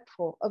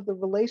respectful of the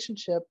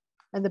relationship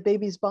and the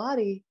baby's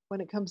body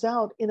when it comes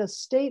out, in a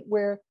state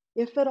where,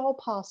 if at all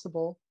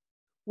possible,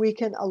 we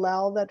can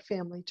allow that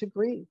family to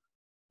grieve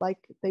like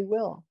they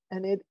will.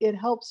 And it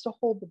helps to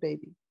hold the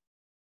baby.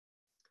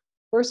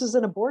 Versus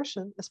an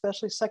abortion,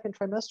 especially second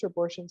trimester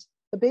abortions,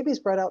 the baby's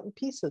brought out in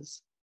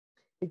pieces.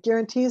 It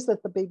guarantees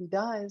that the baby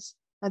dies,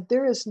 and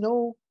there is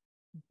no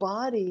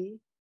body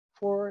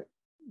for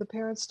the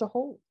parents to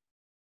hold.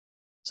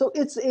 So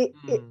it's a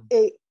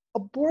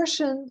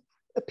abortion.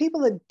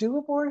 People that do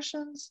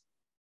abortions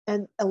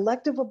and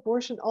elective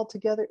abortion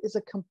altogether is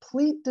a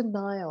complete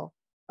denial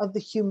of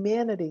the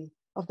humanity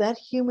of that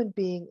human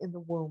being in the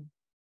womb.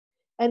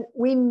 And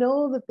we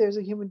know that there's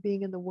a human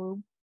being in the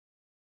womb.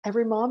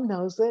 Every mom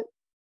knows it.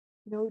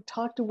 You know,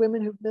 talk to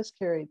women who've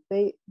miscarried.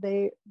 They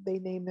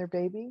name their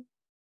baby.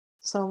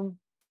 Some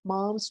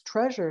moms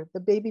treasure the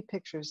baby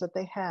pictures that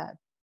they had.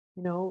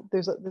 You know,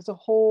 there's a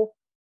whole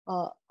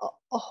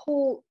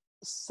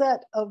set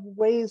of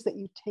ways that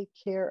you take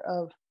care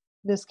of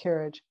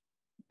miscarriage.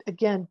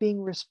 Again, being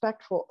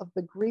respectful of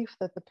the grief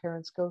that the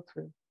parents go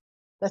through.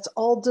 That's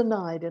all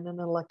denied in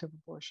an elective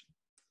abortion.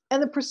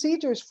 And the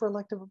procedures for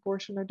elective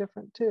abortion are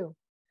different too.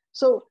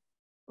 So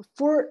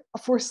for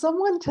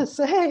someone to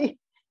say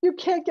you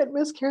can't get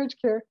miscarriage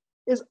care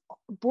is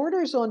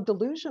borders on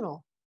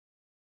delusional.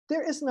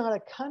 There is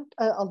not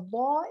a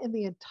law in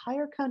the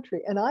entire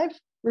country, and I've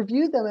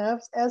reviewed them,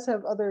 as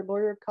have other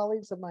lawyer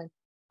colleagues of mine,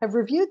 have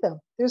reviewed them.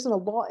 There's a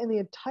law in the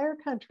entire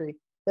country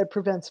that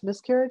prevents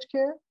miscarriage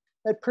care,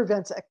 that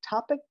prevents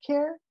ectopic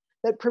care,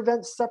 that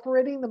prevents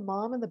separating the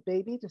mom and the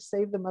baby to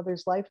save the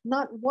mother's life.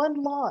 Not one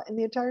law in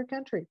the entire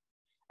country.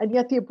 And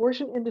yet the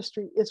abortion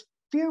industry is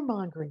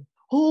fear-mongering.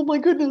 Oh my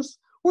goodness,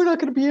 we're not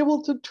going to be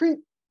able to treat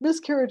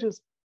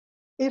miscarriages.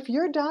 If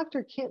your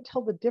doctor can't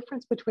tell the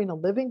difference between a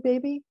living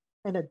baby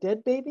and a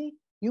dead baby,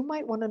 you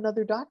might want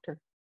another doctor.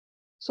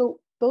 So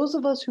those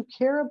of us who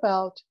care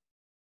about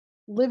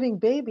living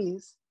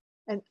babies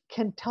and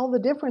can tell the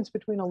difference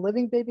between a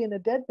living baby and a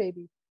dead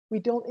baby, we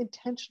don't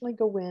intentionally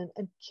go in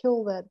and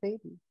kill that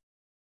baby.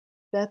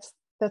 That's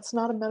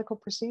not a medical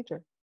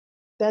procedure.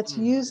 That's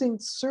using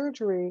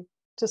surgery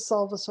to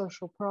solve a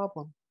social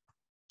problem.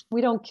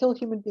 We don't kill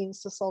human beings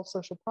to solve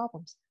social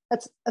problems.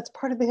 That's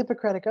part of the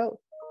Hippocratic Oath.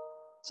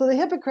 So the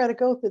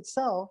Hippocratic Oath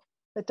itself,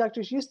 that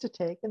doctors used to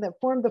take and that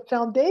formed the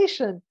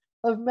foundation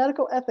of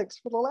medical ethics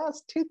for the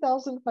last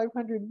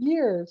 2,500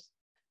 years,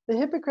 the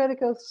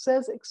Hippocratic Oath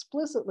says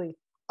explicitly,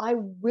 I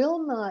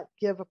will not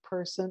give a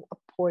person a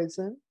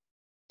poison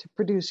to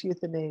produce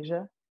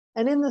euthanasia.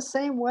 And in the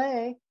same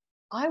way,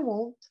 I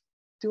won't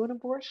do an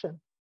abortion.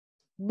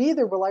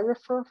 Neither will I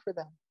refer for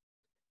them.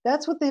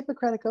 That's what the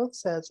Hippocratic Oath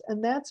says.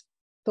 And that's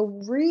the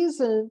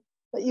reason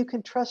that you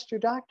can trust your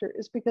doctor,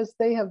 is because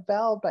they have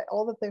vowed by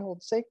all that they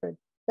hold sacred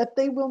that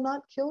they will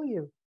not kill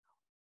you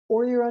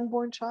or your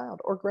unborn child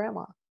or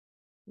grandma.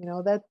 You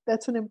know,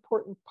 that's an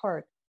important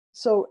part.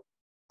 So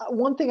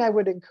one thing I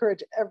would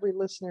encourage every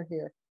listener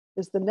here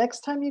is the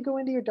next time you go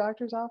into your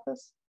doctor's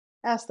office,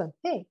 ask them,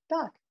 hey,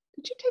 doc,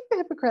 did you take the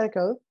Hippocratic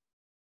Oath?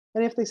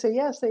 And if they say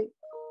yes, say,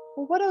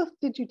 well, what oath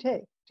did you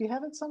take? Do you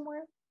have it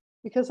somewhere?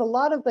 Because a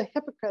lot of the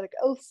Hippocratic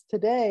Oaths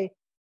today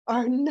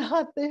are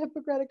not the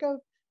Hippocratic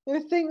Oath. They're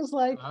things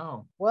like,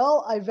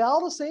 well, I vow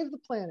to save the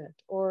planet,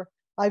 or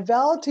I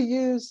vow to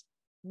use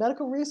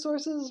medical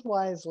resources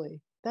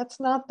wisely. That's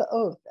not the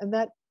oath, and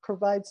that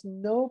provides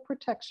no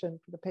protection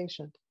for the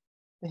patient.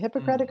 The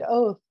Hippocratic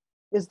Oath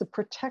is the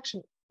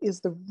protection,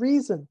 is the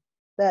reason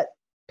that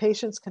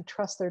patients can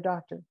trust their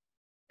doctor,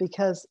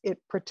 because it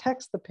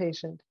protects the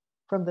patient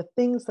from the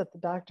things that the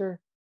doctor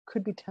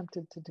could be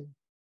tempted to do.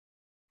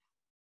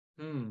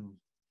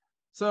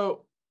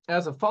 So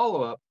as a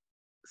follow-up,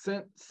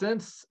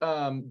 since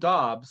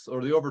Dobbs,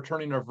 or the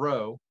overturning of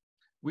Roe,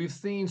 we've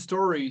seen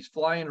stories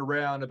flying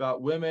around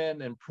about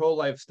women in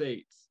pro-life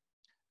states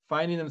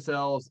finding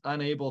themselves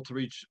unable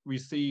to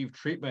receive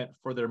treatment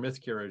for their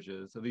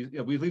miscarriages. So these,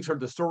 we've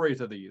heard the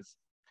stories of these.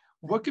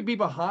 What could be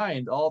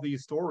behind all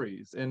these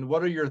stories, and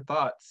what are your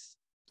thoughts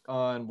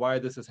on why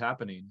this is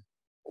happening?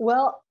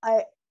 Well,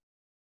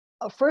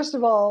 first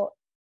of all,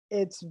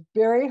 it's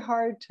very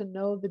hard to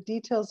know the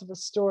details of a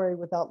story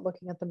without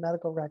looking at the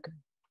medical record.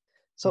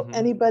 So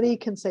anybody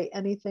can say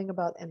anything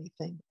about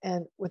anything.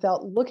 And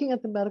without looking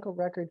at the medical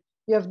record,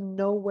 you have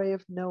no way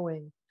of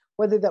knowing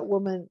whether that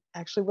woman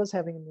actually was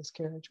having a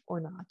miscarriage or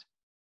not.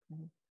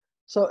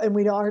 So, and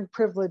we aren't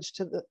privy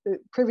to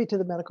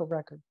the medical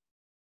record.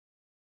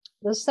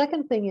 The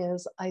second thing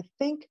is, I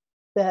think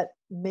that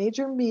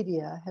major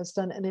media has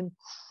done an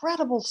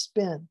incredible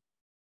spin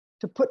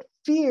to put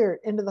fear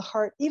into the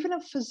heart, even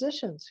of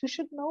physicians who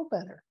should know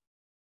better,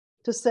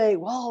 to say,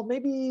 well,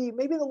 maybe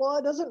the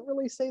law doesn't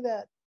really say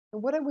that.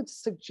 And what I would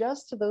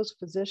suggest to those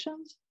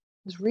physicians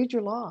is read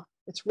your law.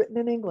 It's written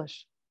in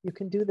English. You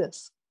can do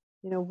this.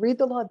 Read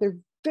the law. They're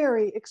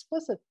very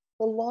explicit.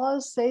 The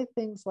laws say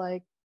things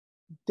like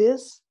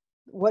this,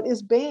 what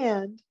is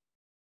banned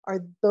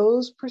are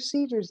those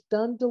procedures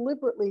done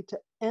deliberately to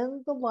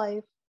end the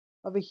life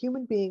of a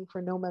human being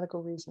for no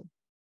medical reason.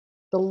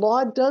 The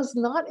law does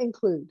not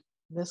include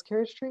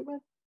miscarriage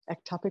treatment,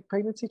 ectopic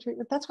pregnancy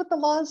treatment. That's what the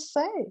laws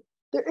say.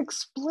 They're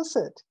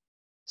explicit.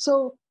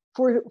 So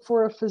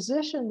for a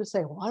physician to say,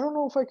 well, I don't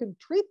know if I can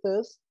treat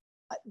this,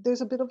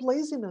 there's a bit of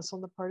laziness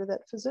on the part of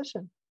that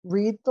physician.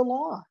 Read the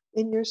law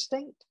in your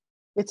state.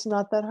 It's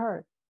not that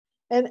hard.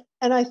 And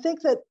I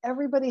think that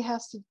everybody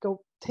has to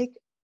go take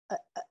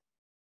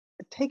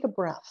a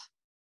breath,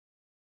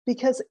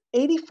 because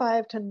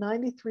 85 to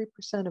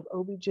 93% of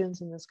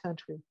OB-GYNs in this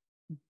country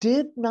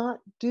did not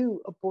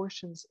do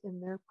abortions in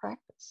their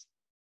practice.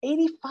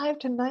 85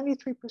 to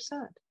 93%.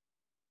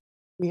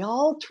 We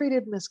all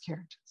treated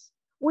miscarriages.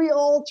 We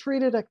all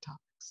treated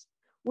ectopics.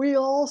 We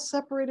all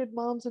separated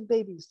moms and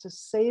babies to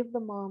save the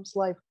mom's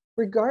life,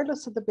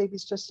 regardless of the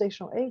baby's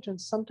gestational age. And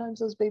sometimes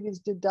those babies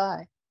did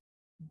die.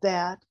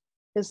 That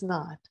is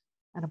not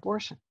an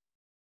abortion.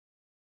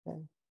 Okay?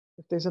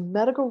 If there's a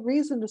medical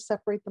reason to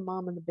separate the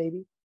mom and the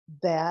baby,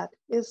 that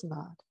is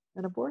not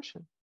an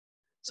abortion.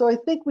 So I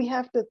think we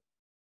have to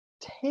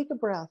take a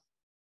breath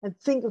and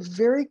think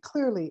very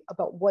clearly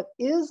about what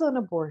is an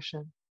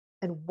abortion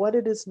and what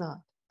it is not.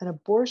 An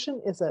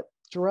abortion is a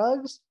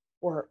drugs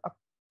or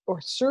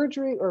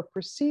surgery or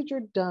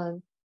procedure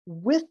done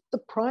with the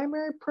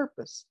primary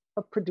purpose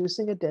of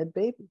producing a dead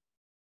baby.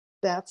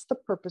 That's the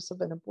purpose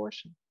of an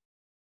abortion,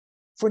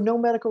 for no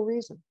medical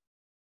reason.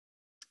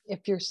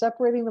 If you're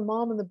separating the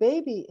mom and the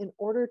baby in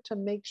order to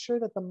make sure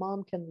that the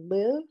mom can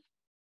live,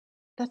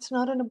 that's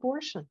not an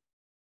abortion.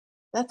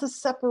 That's a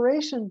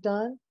separation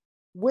done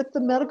with the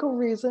medical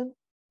reason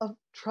of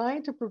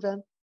trying to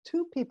prevent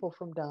two people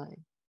from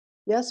dying.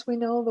 Yes, we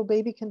know the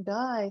baby can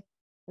die,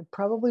 and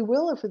probably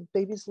will if the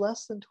baby's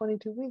less than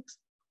 22 weeks.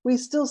 We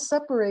still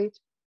separate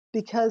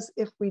because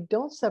if we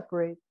don't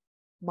separate,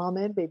 mom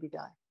and baby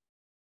die.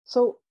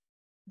 So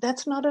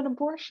that's not an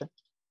abortion.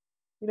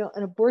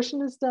 An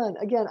abortion is done.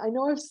 Again, I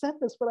know I've said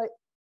this, but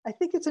I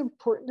think it's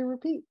important to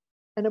repeat.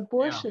 An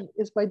abortion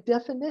is by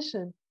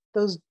definition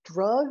those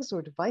drugs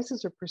or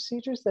devices or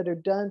procedures that are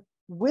done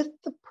with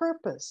the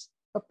purpose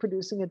of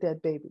producing a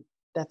dead baby.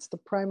 That's the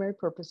primary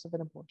purpose of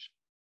an abortion.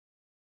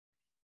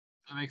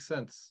 That makes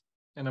sense.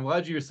 And I'm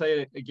glad you say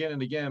it again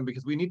and again,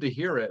 because we need to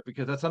hear it,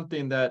 because that's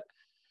something that,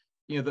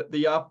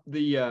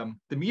 the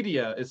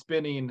media is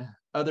spinning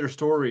other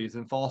stories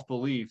and false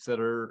beliefs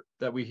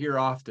that we hear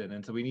often.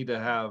 And so we need to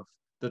have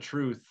the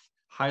truth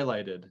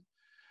highlighted.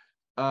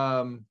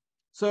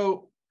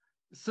 So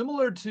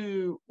similar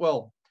to,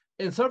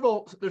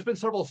 there's been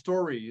several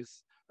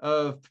stories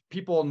of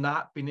people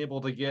not being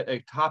able to get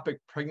ectopic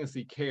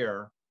pregnancy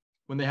care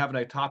when they have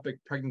an ectopic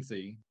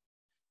pregnancy.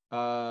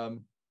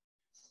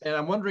 And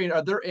I'm wondering,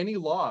 are there any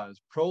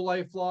laws,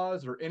 pro-life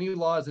laws, or any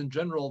laws in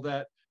general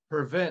that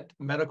prevent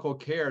medical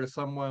care to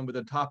someone with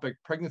ectopic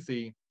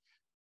pregnancy?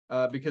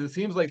 Because it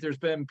seems like there's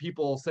been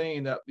people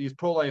saying that these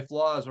pro-life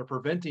laws are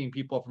preventing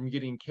people from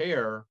getting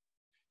care,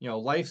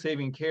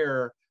 life-saving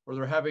care, or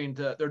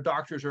their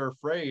doctors are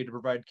afraid to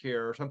provide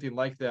care or something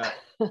like that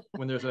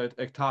when there's an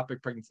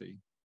ectopic pregnancy.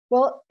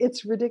 Well,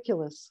 it's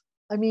ridiculous.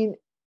 I mean,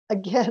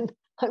 again,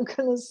 I'm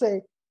going to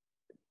say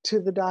to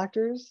the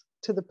doctors,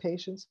 to the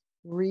patients,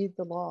 read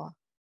the law.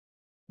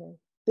 Okay?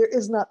 There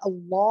is not a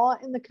law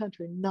in the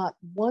country, not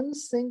one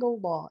single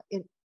law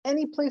in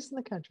any place in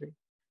the country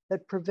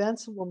that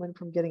prevents a woman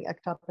from getting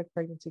ectopic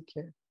pregnancy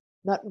care.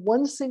 Not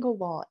one single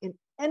law in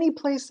any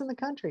place in the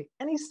country,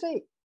 any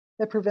state,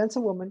 that prevents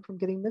a woman from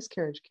getting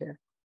miscarriage care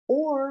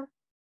or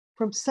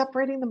from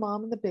separating the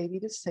mom and the baby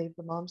to save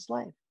the mom's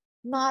life.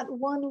 Not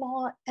one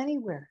law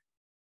anywhere.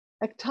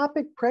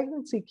 Ectopic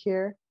pregnancy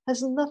care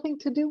has nothing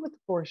to do with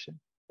abortion.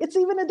 It's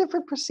even a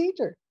different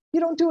procedure. You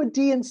don't do a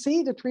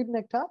D&C to treat an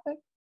ectopic.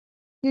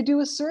 You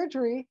do a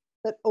surgery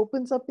that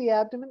opens up the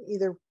abdomen,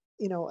 either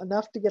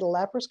enough to get a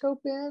laparoscope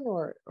in,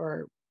 or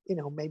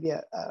maybe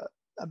a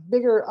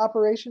bigger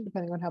operation,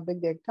 depending on how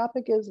big the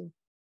ectopic is and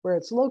where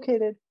it's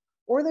located,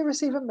 or they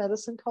receive a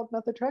medicine called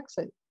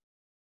methotrexate.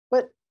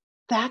 But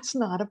that's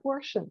not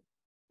abortion.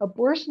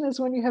 Abortion is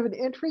when you have an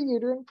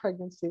intrauterine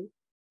pregnancy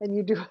and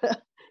you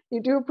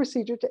do a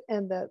procedure to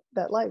end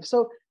that life.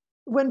 So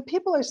when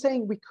people are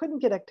saying we couldn't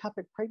get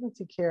ectopic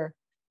pregnancy care,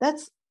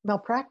 that's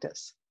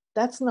malpractice.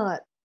 That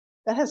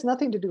has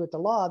nothing to do with the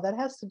law. That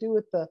has to do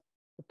with the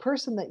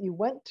person that you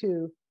went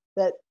to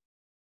that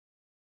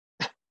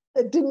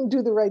didn't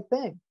do the right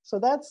thing. So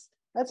that's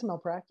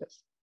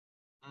malpractice.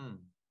 Mm.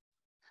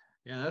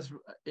 Yeah,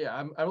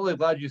 I'm really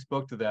glad you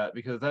spoke to that,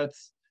 because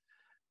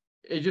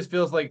it just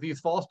feels like these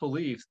false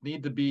beliefs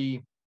need to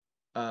be,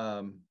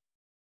 when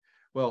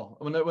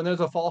there's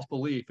a false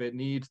belief, it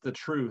needs the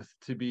truth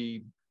to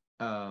be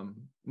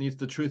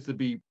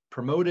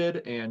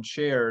promoted and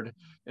shared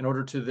in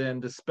order to then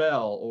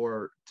dispel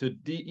or to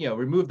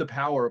remove the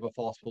power of a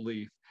false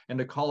belief. and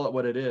to call it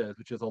what it is,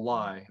 which is a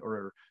lie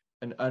or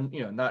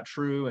not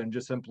true and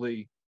just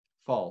simply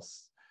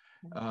false.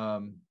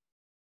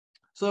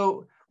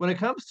 So when it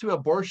comes to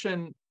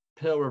abortion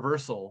pill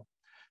reversal,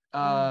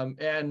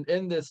 and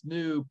in this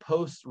new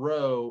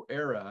post-Roe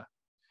era,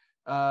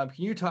 can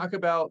you talk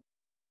about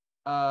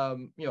how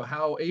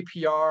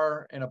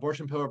APR and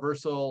abortion pill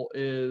reversal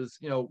is,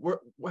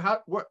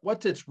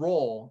 what's its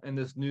role in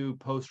this new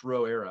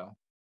post-Roe era?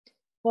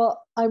 Well,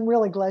 I'm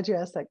really glad you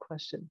asked that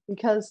question,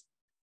 because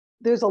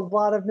there's a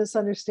lot of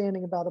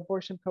misunderstanding about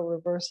abortion pill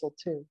reversal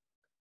too.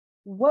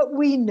 What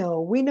we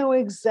know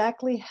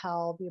exactly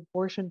how the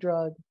abortion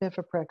drug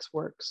Mifeprex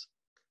works.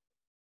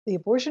 The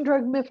abortion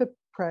drug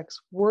Mifeprex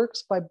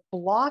works by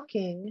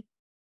blocking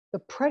the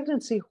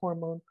pregnancy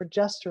hormone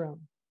progesterone.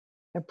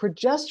 And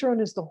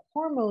progesterone is the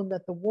hormone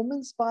that the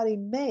woman's body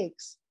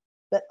makes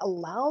that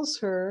allows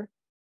her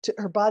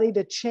body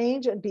to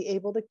change and be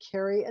able to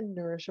carry and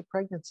nourish a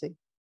pregnancy.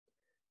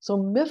 So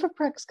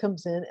Mifeprex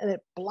comes in and it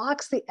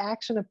blocks the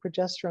action of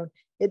progesterone.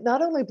 It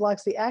not only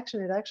blocks the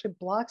action, it actually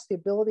blocks the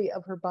ability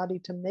of her body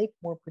to make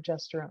more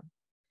progesterone.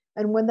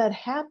 And when that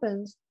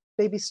happens,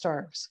 baby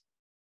starves.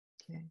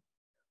 Okay.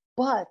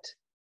 But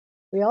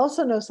we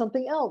also know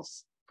something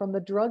else from the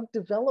drug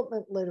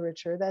development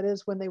literature. That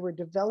is, when they were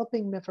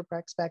developing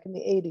Mifeprex back in the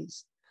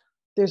 80s,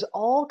 there's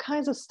all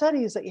kinds of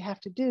studies that you have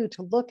to do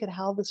to look at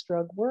how this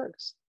drug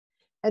works.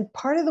 And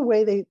part of the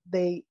way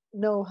they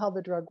know how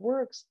the drug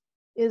works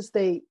is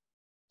they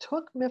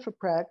took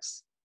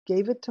Mifeprex,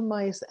 gave it to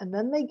mice, and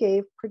then they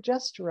gave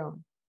progesterone.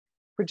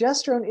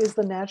 Progesterone is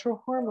the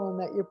natural hormone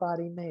that your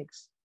body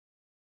makes.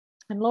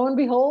 And lo and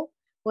behold,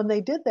 when they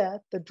did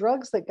that, the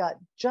drugs that got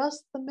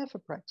just the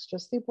Mifeprex,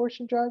 just the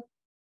abortion drug,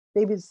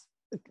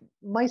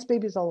 mice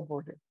babies all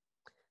aborted.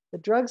 The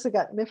drugs that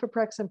got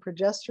Mifeprex and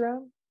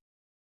progesterone,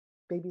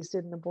 babies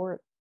didn't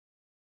abort.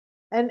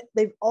 And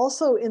they've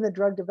also, in the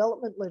drug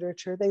development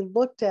literature, they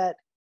looked at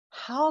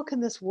how can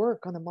this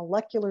work on a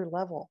molecular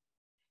level?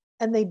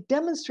 And they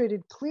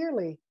demonstrated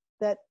clearly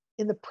that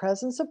in the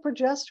presence of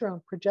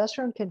progesterone,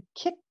 progesterone can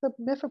kick the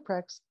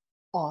Mifeprex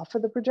off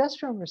of the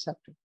progesterone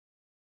receptor.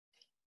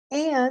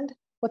 And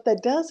what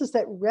that does is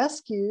that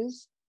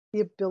rescues the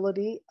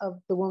ability of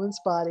the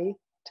woman's body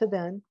to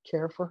then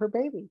care for her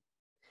baby.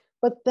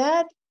 But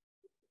that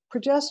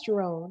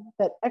progesterone,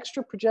 that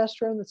extra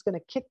progesterone that's going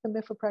to kick the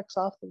Mifeprex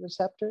off the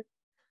receptor,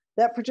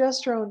 that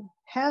progesterone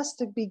has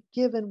to be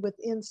given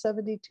within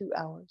 72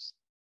 hours.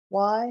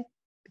 Why?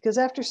 Because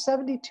after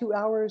 72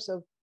 hours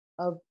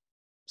of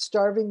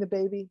starving the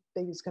baby,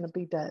 baby's going to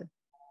be dead.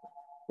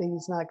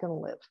 Baby's not going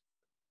to live.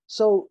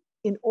 So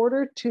in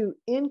order to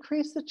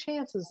increase the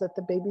chances that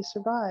the baby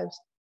survives,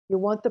 you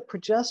want the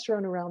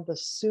progesterone around, the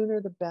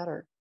sooner the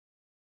better.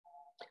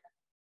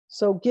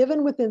 So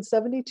given within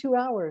 72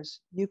 hours,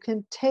 you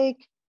can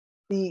take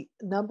the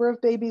number of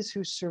babies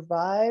who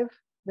survive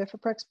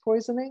Mifeprex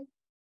poisoning.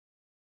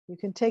 You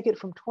can take it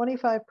from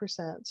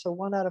 25%, so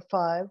 1 out of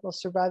 5 will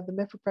survive the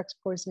Mifeprex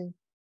poisoning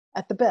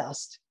at the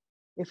best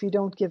if you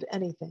don't give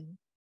anything.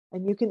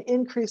 And you can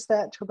increase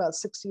that to about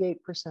 68%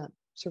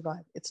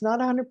 survive. It's not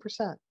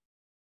 100%.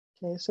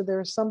 Okay, so there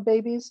are some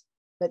babies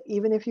that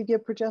even if you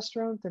give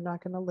progesterone, they're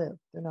not going to live.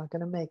 They're not going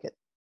to make it.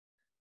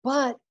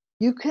 But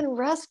you can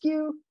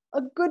rescue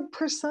a good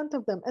percent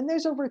of them. And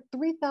there's over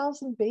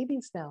 3,000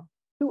 babies now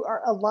who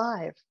are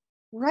alive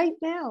right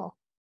now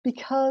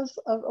because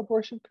of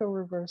abortion pill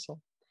reversal.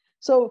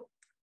 So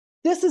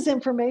this is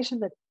information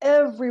that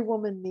every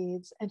woman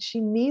needs, and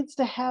she needs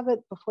to have it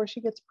before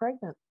she gets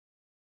pregnant.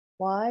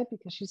 Why?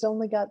 Because she's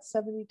only got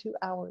 72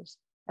 hours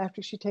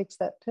after she takes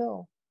that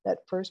pill, that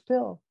first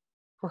pill,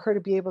 for her to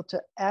be able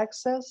to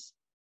access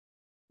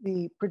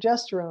the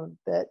progesterone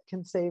that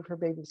can save her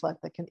baby's life,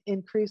 that can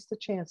increase the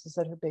chances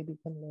that her baby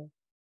can live.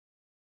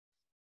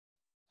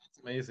 That's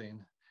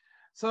amazing.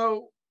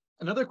 So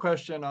another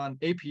question on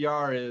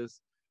APR is,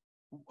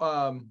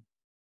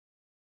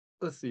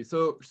 let's see.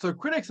 So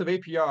critics of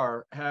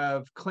APR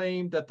have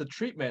claimed that the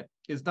treatment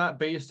is not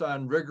based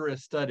on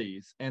rigorous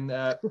studies, and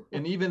that,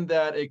 and even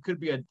that it could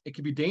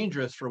be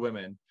dangerous for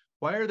women.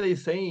 Why are they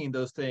saying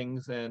those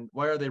things, and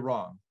why are they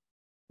wrong?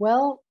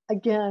 Well,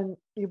 again,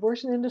 the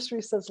abortion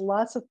industry says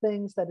lots of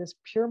things that is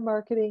pure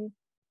marketing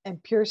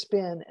and pure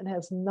spin and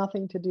has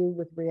nothing to do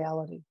with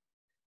reality.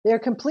 They're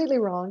completely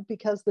wrong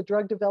because the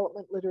drug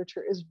development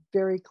literature is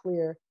very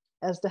clear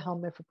as to how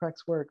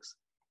Mifeprex works.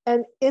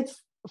 And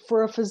it's,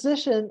 for a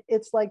physician,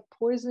 it's like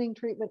poisoning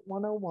treatment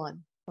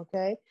 101,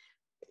 okay?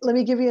 Let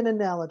me give you an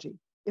analogy.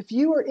 If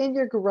you are in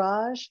your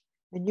garage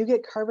and you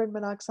get carbon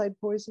monoxide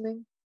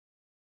poisoning,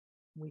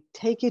 we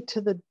take you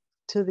to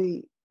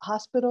the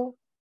hospital,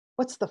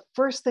 what's the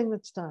first thing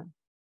that's done?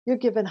 You're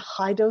given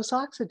high dose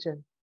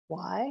oxygen.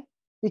 Why?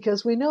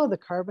 Because we know the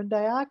carbon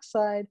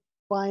dioxide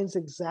binds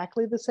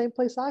exactly the same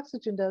place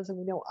oxygen does, and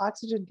we know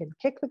oxygen can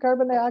kick the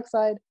carbon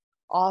dioxide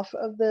off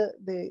of the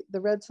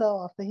red cell,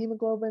 off the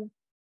hemoglobin,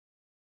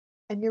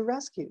 and you're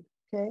rescued,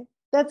 okay?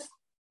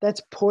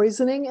 That's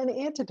poisoning and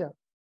antidote.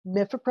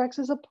 Mifeprex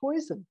is a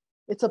poison.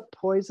 It's a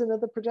poison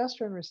of the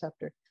progesterone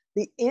receptor.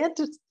 The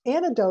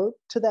antidote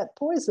to that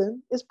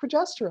poison is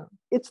progesterone.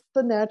 It's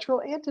the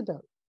natural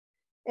antidote.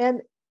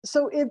 And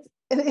so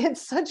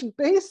it's such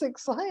basic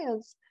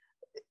science.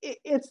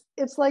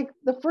 It's like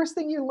the first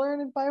thing you learn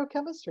in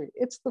biochemistry.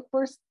 It's the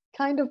first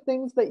kind of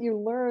things that you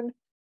learn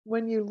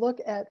when you look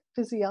at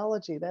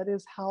physiology. That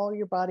is how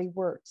your body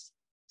works.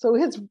 So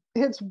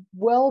it's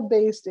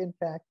well-based, in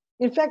fact.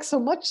 In fact, so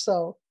much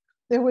so,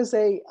 there was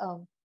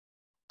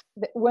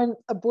when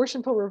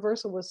abortion pill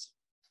reversal was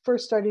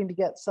first starting to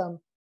get some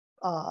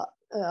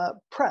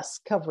press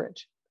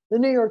coverage, the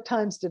New York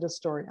Times did a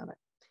story on it.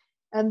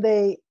 And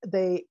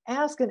they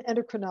asked an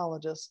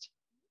endocrinologist,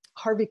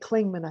 Harvey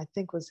Klingman, I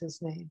think was his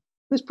name,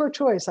 who's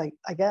pro-choice,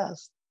 I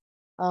guess.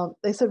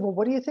 They said, well,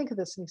 what do you think of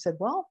this? And he said,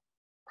 well,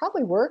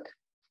 probably work.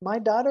 My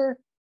daughter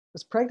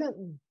was pregnant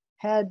and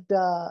had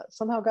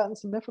somehow gotten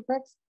some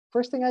Mifeprex.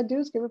 First thing I'd do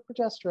is give her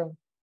progesterone.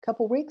 A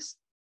couple weeks,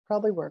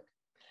 probably work.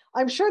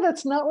 I'm sure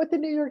that's not what the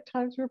New York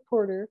Times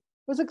reporter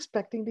was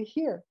expecting to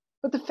hear.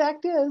 But the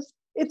fact is,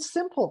 it's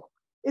simple.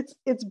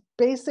 It's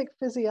basic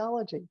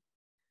physiology.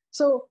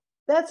 So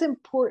that's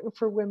important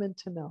for women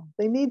to know.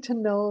 They need to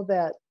know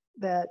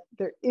that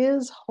there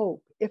is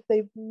hope if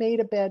they've made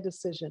a bad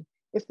decision.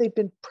 If they've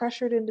been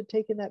pressured into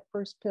taking that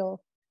first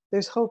pill,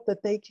 there's hope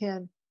that they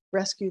can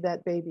rescue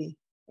that baby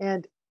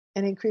and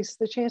increase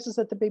the chances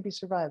that the baby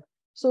survive.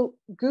 So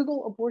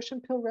Google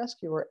abortion pill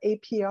rescue, or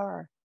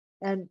APR,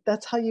 and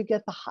that's how you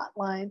get the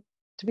hotline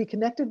to be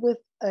connected with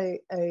a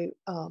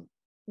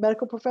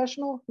medical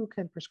professional who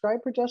can prescribe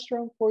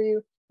progesterone for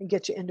you and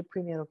get you into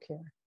prenatal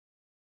care.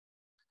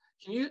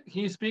 Can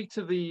you speak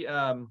to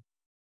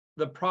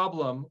the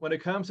problem when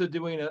it comes to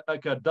doing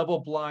a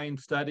double-blind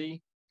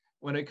study?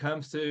 When it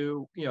comes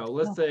to,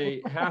 let's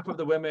say half of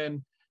the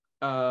women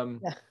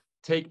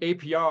take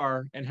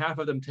APR and half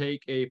of them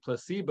take a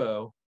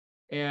placebo.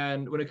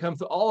 And when it comes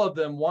to all of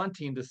them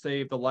wanting to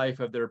save the life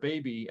of their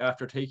baby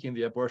after taking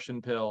the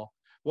abortion pill,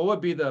 what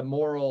would be the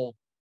moral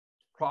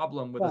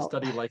problem with a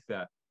study like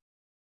that?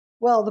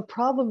 Well, the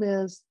problem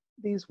is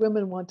these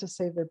women want to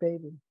save their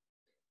baby.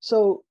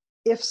 So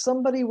if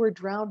somebody were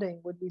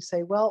drowning, would we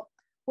say, well,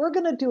 we're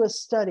going to do a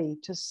study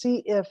to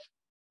see if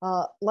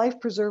life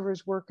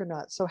preservers work or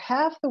not. So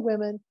half the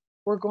women,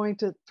 we're going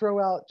to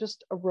throw out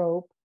just a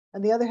rope,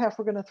 and the other half,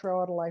 we're going to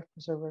throw out a life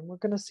preserver, and we're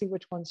going to see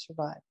which ones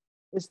survive.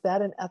 Is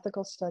that an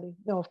ethical study?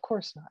 No, of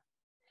course not.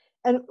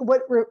 And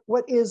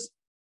what is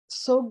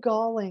so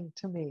galling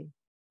to me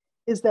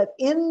is that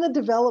in the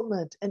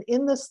development and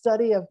in the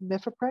study of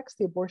Mifeprex,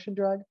 the abortion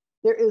drug,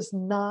 there is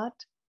not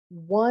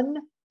one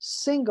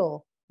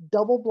single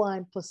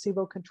double-blind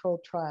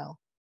placebo-controlled trial.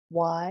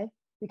 Why?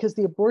 Because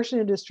the abortion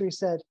industry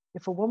said,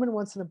 if a woman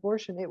wants an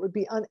abortion, it would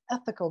be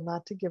unethical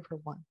not to give her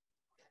one.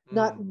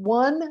 Not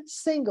one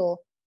single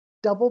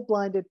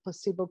double-blinded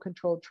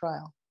placebo-controlled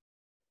trial.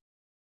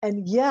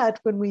 And yet,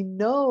 when we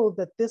know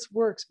that this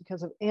works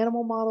because of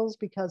animal models,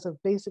 because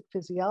of basic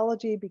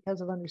physiology, because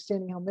of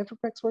understanding how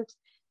Mifeprex works,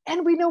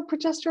 and we know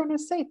progesterone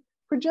is safe.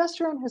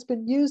 Progesterone has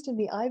been used in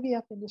the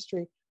IVF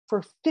industry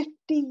for 50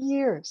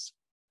 years.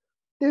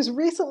 There's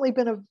recently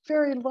been a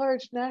very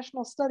large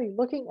national study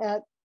looking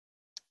at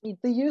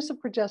the use of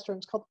progesterone.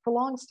 It's called the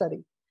PROLONG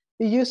study.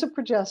 The use of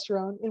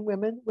progesterone in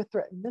women with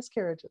threatened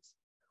miscarriages.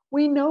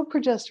 We know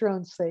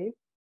progesterone's safe.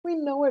 We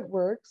know it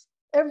works.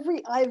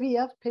 Every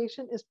IVF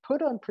patient is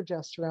put on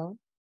progesterone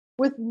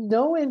with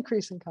no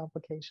increase in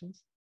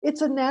complications.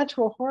 It's a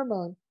natural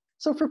hormone.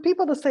 So for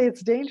people to say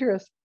it's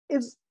dangerous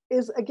is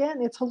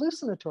again, it's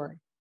hallucinatory.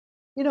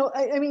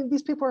 I mean,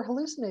 these people are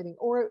hallucinating,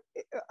 or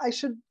I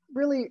should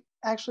really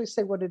actually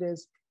say what it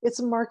is. It's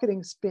a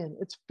marketing spin.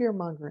 It's fear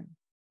mongering.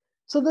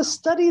 So the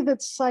study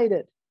that's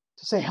cited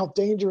to say how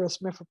dangerous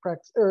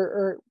Mifeprex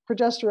or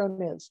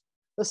progesterone is,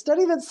 the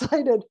study that's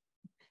cited,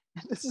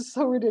 this is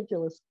so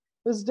ridiculous,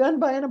 was done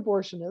by an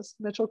abortionist,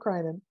 Mitchell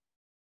Crinan,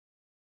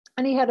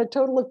 and he had a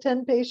total of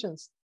 10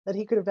 patients that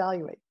he could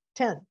evaluate.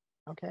 10,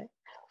 okay?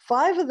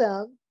 5 of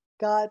them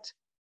got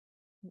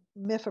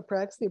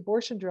Mifeprex, the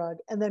abortion drug,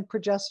 and then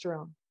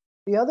progesterone.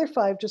 The other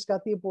 5 just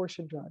got the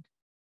abortion drug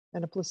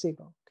and a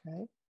placebo,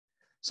 okay?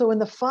 So in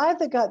the 5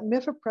 that got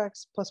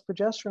Mifeprex plus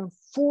progesterone,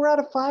 4 out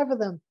of 5 of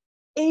them,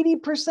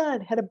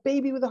 80% had a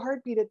baby with a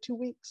heartbeat at 2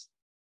 weeks.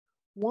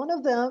 One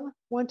of them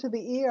went to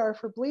the ER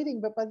for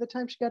bleeding, but by the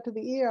time she got to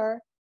the ER,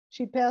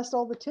 she'd passed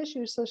all the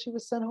tissues, so she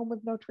was sent home with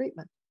no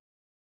treatment.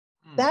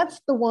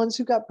 That's the ones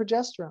who got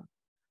progesterone.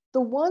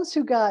 The ones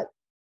who got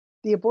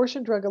the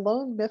abortion drug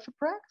alone,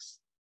 Mifeprex,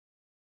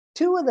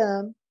 2 of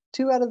them,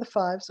 2 out of the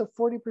 5, so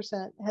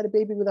 40%, had a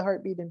baby with a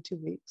heartbeat in 2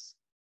 weeks.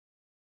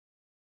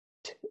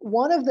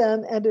 1 of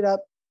them ended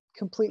up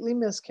completely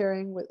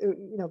miscarrying, with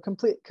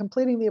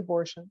completing the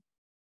abortion.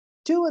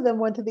 2 of them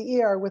went to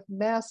the ER with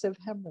massive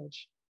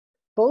hemorrhage.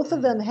 Both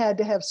of them had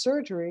to have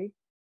surgery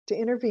to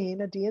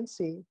intervene, a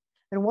D&C,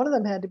 and 1 of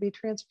them had to be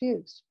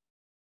transfused.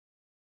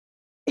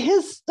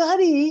 His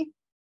study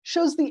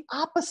shows the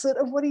opposite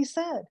of what he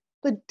said.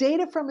 The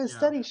data from his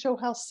study show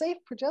how safe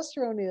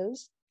progesterone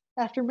is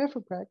after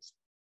Mifeprex,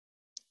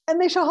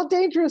 and they show how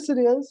dangerous it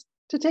is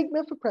to take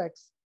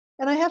Mifeprex.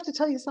 And I have to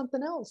tell you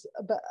something else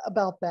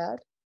about that.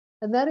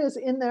 And that is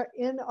in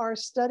our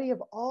study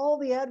of all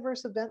the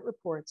adverse event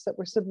reports that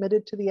were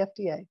submitted to the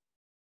FDA,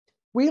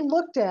 we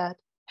looked at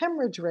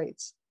hemorrhage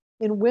rates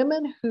in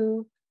women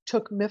who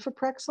took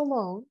Mifeprex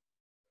alone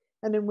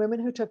and in women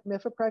who took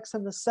Mifeprex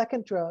and the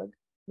second drug,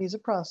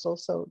 misoprostol,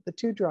 so the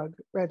 2-drug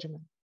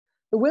regimen.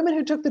 The women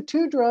who took the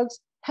 2 drugs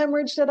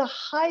hemorrhaged at a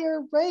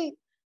higher rate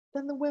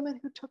than the women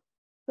who took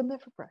the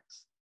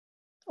Mifeprex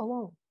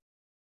alone.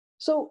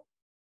 So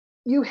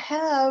you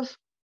have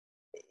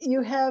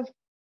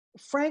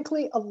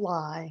frankly a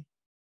lie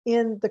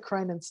in the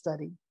Kreinen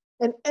study.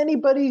 And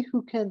anybody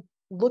who can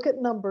look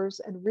at numbers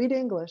and read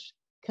English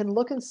can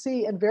look and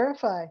see and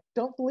verify.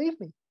 Don't believe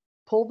me,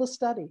 pull the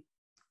study.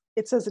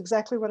 It says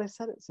exactly what I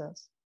said it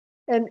says.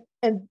 And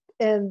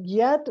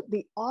yet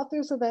the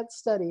authors of that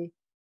study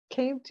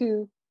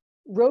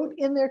wrote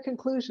in their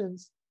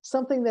conclusions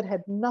something that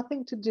had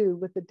nothing to do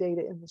with the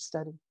data in the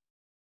study.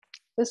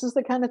 This is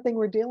the kind of thing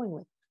we're dealing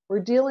with. We're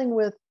dealing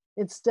with,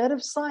 instead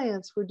of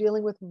science, we're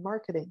dealing with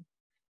marketing.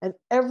 And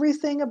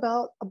everything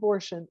about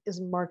abortion is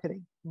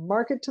marketing.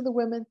 Market to the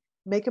women,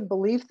 make them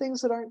believe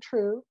things that aren't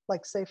true,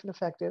 like safe and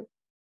effective.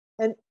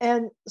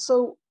 And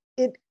so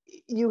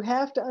you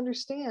have to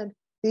understand,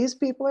 these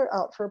people are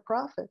out for a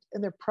profit,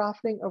 and they're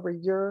profiting over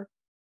your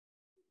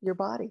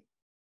body.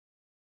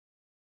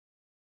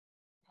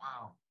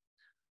 Wow.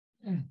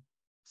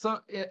 So,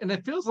 and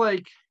it feels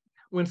like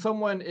when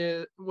someone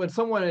is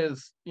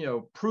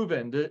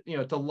proven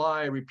to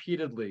lie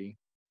repeatedly,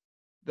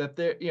 that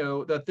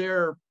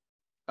their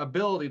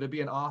ability to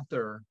be an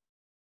author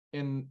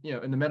in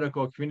the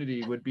medical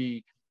community would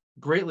be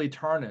greatly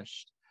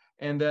tarnished,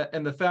 and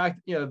the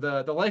fact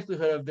the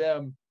likelihood of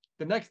them,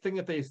 the next thing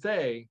that they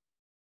say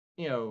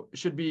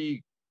should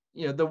be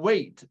the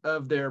weight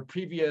of their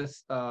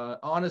previous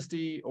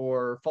honesty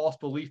or false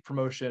belief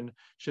promotion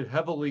should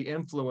heavily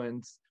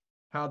influence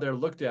how they're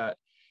looked at.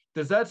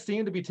 Does that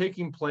seem to be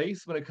taking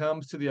place when it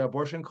comes to the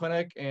abortion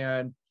clinic,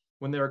 and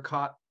when they're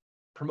caught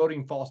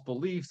promoting false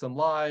beliefs and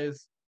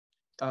lies,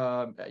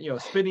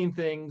 spinning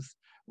things?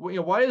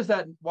 Why is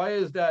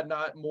that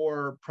not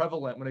more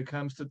prevalent when it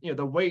comes to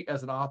the weight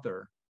as an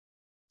author?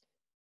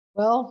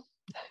 Well,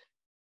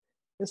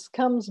 this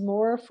comes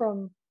more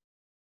from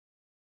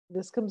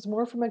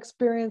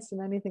experience than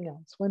anything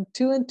else. When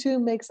 2 and 2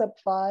 makes up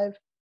 5,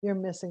 you're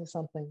missing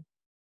something.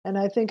 And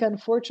I think,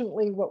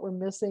 unfortunately, what we're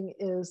missing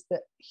is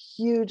the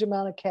huge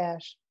amount of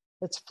cash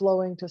that's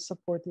flowing to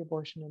support the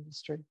abortion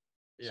industry.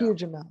 Yeah.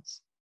 Huge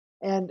amounts.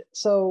 And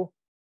so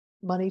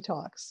money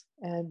talks.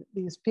 And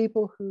these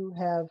people who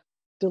have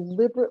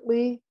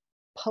deliberately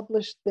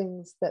published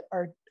things that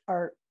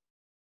are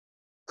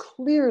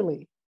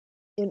clearly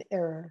in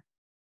error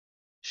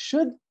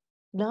should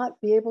not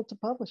be able to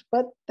publish,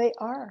 but they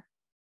are,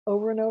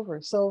 over and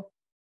over. So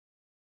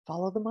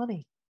follow the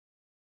money.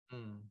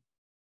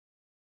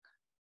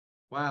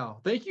 Wow.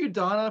 Thank you,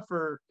 Donna,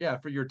 for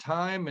your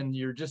time and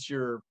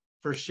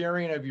for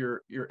sharing of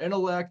your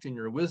intellect and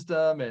your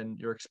wisdom and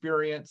your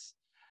experience.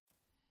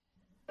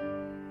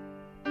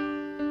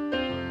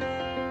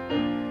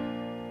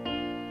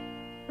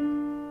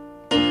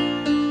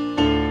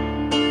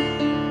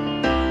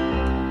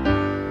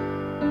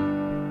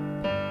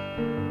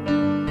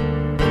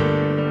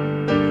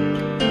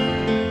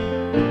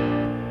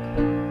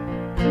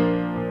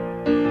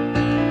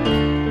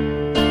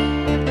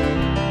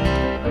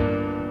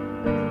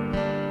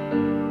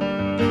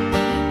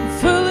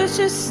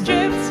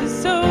 Strips the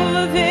soul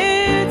of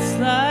its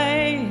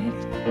light.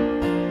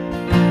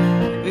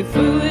 We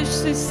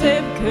foolishly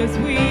slipped because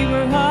we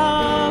were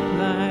all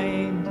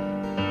blind.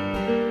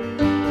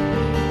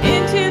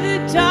 Into the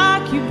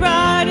dark you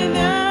brought in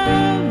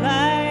the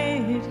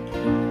light,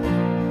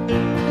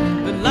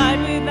 but light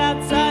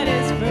without sight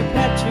is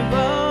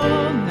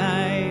perpetual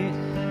night.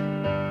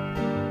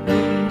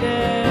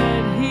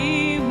 Wounded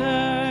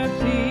healer,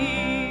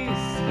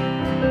 please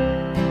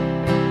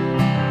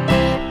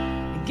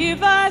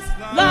give us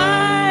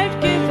life,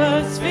 give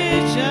us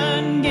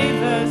vision,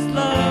 give us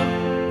love,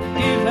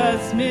 give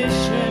us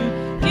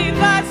mission, give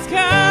us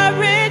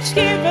courage,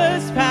 give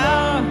us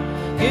power,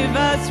 give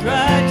us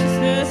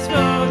righteousness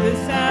for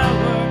this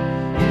hour,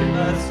 give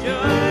us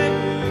joy,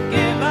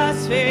 give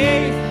us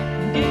faith,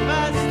 give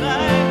us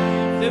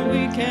life that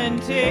we can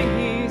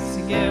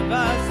taste, give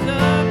us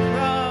the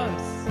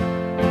cross.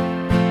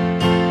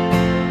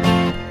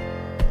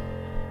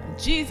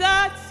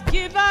 Jesus,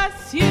 give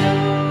us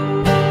you.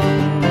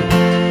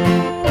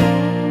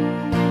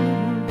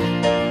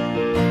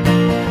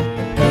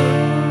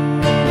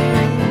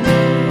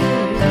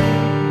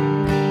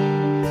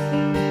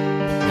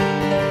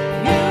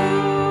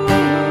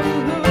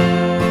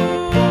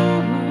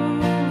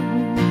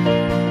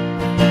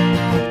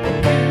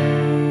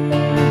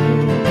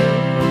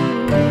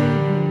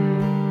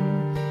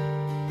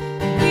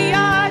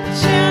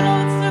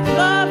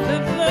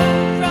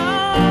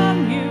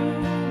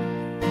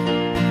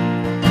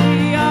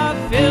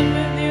 Filled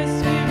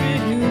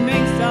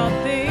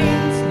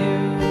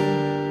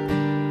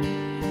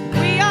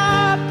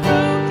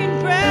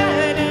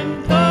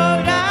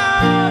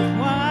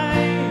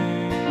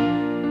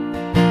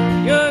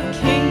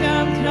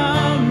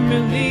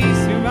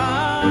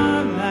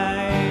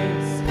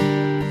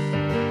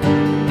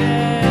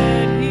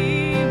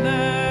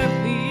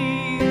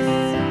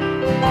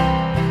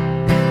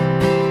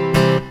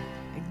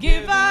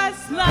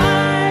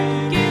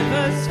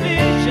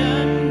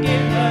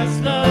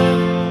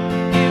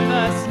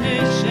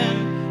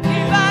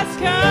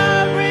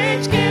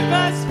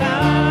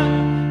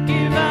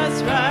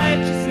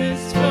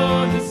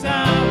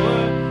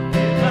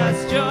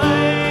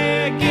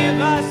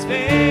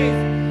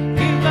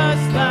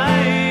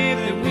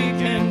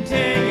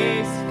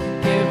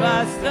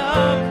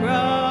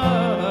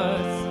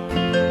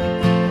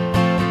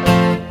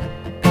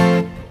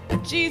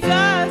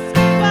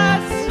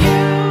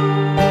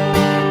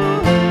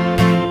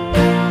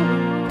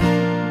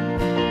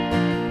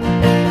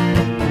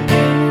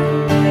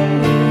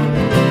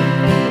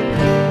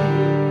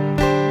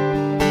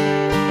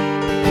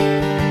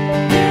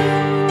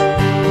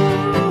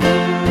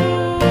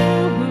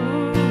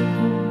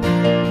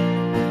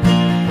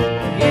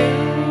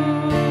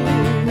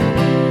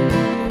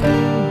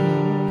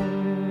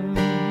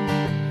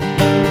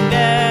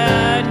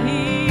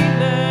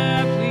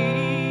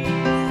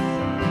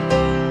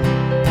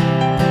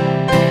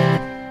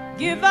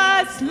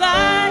us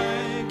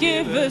light,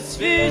 give us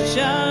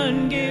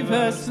vision, give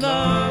us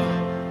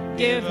love,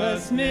 give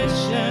us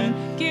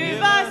mission, give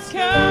us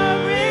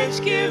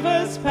courage, give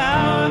us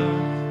power,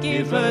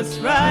 give us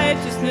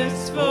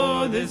righteousness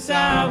for this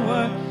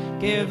hour,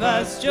 give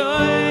us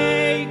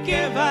joy,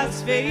 give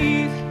us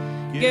faith,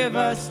 give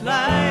us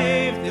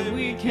life that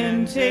we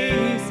can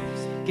taste,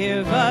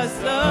 give us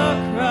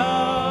the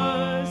cross.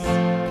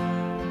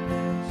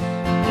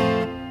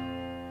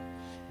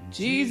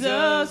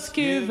 Jesus,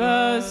 give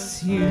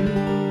us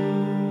you.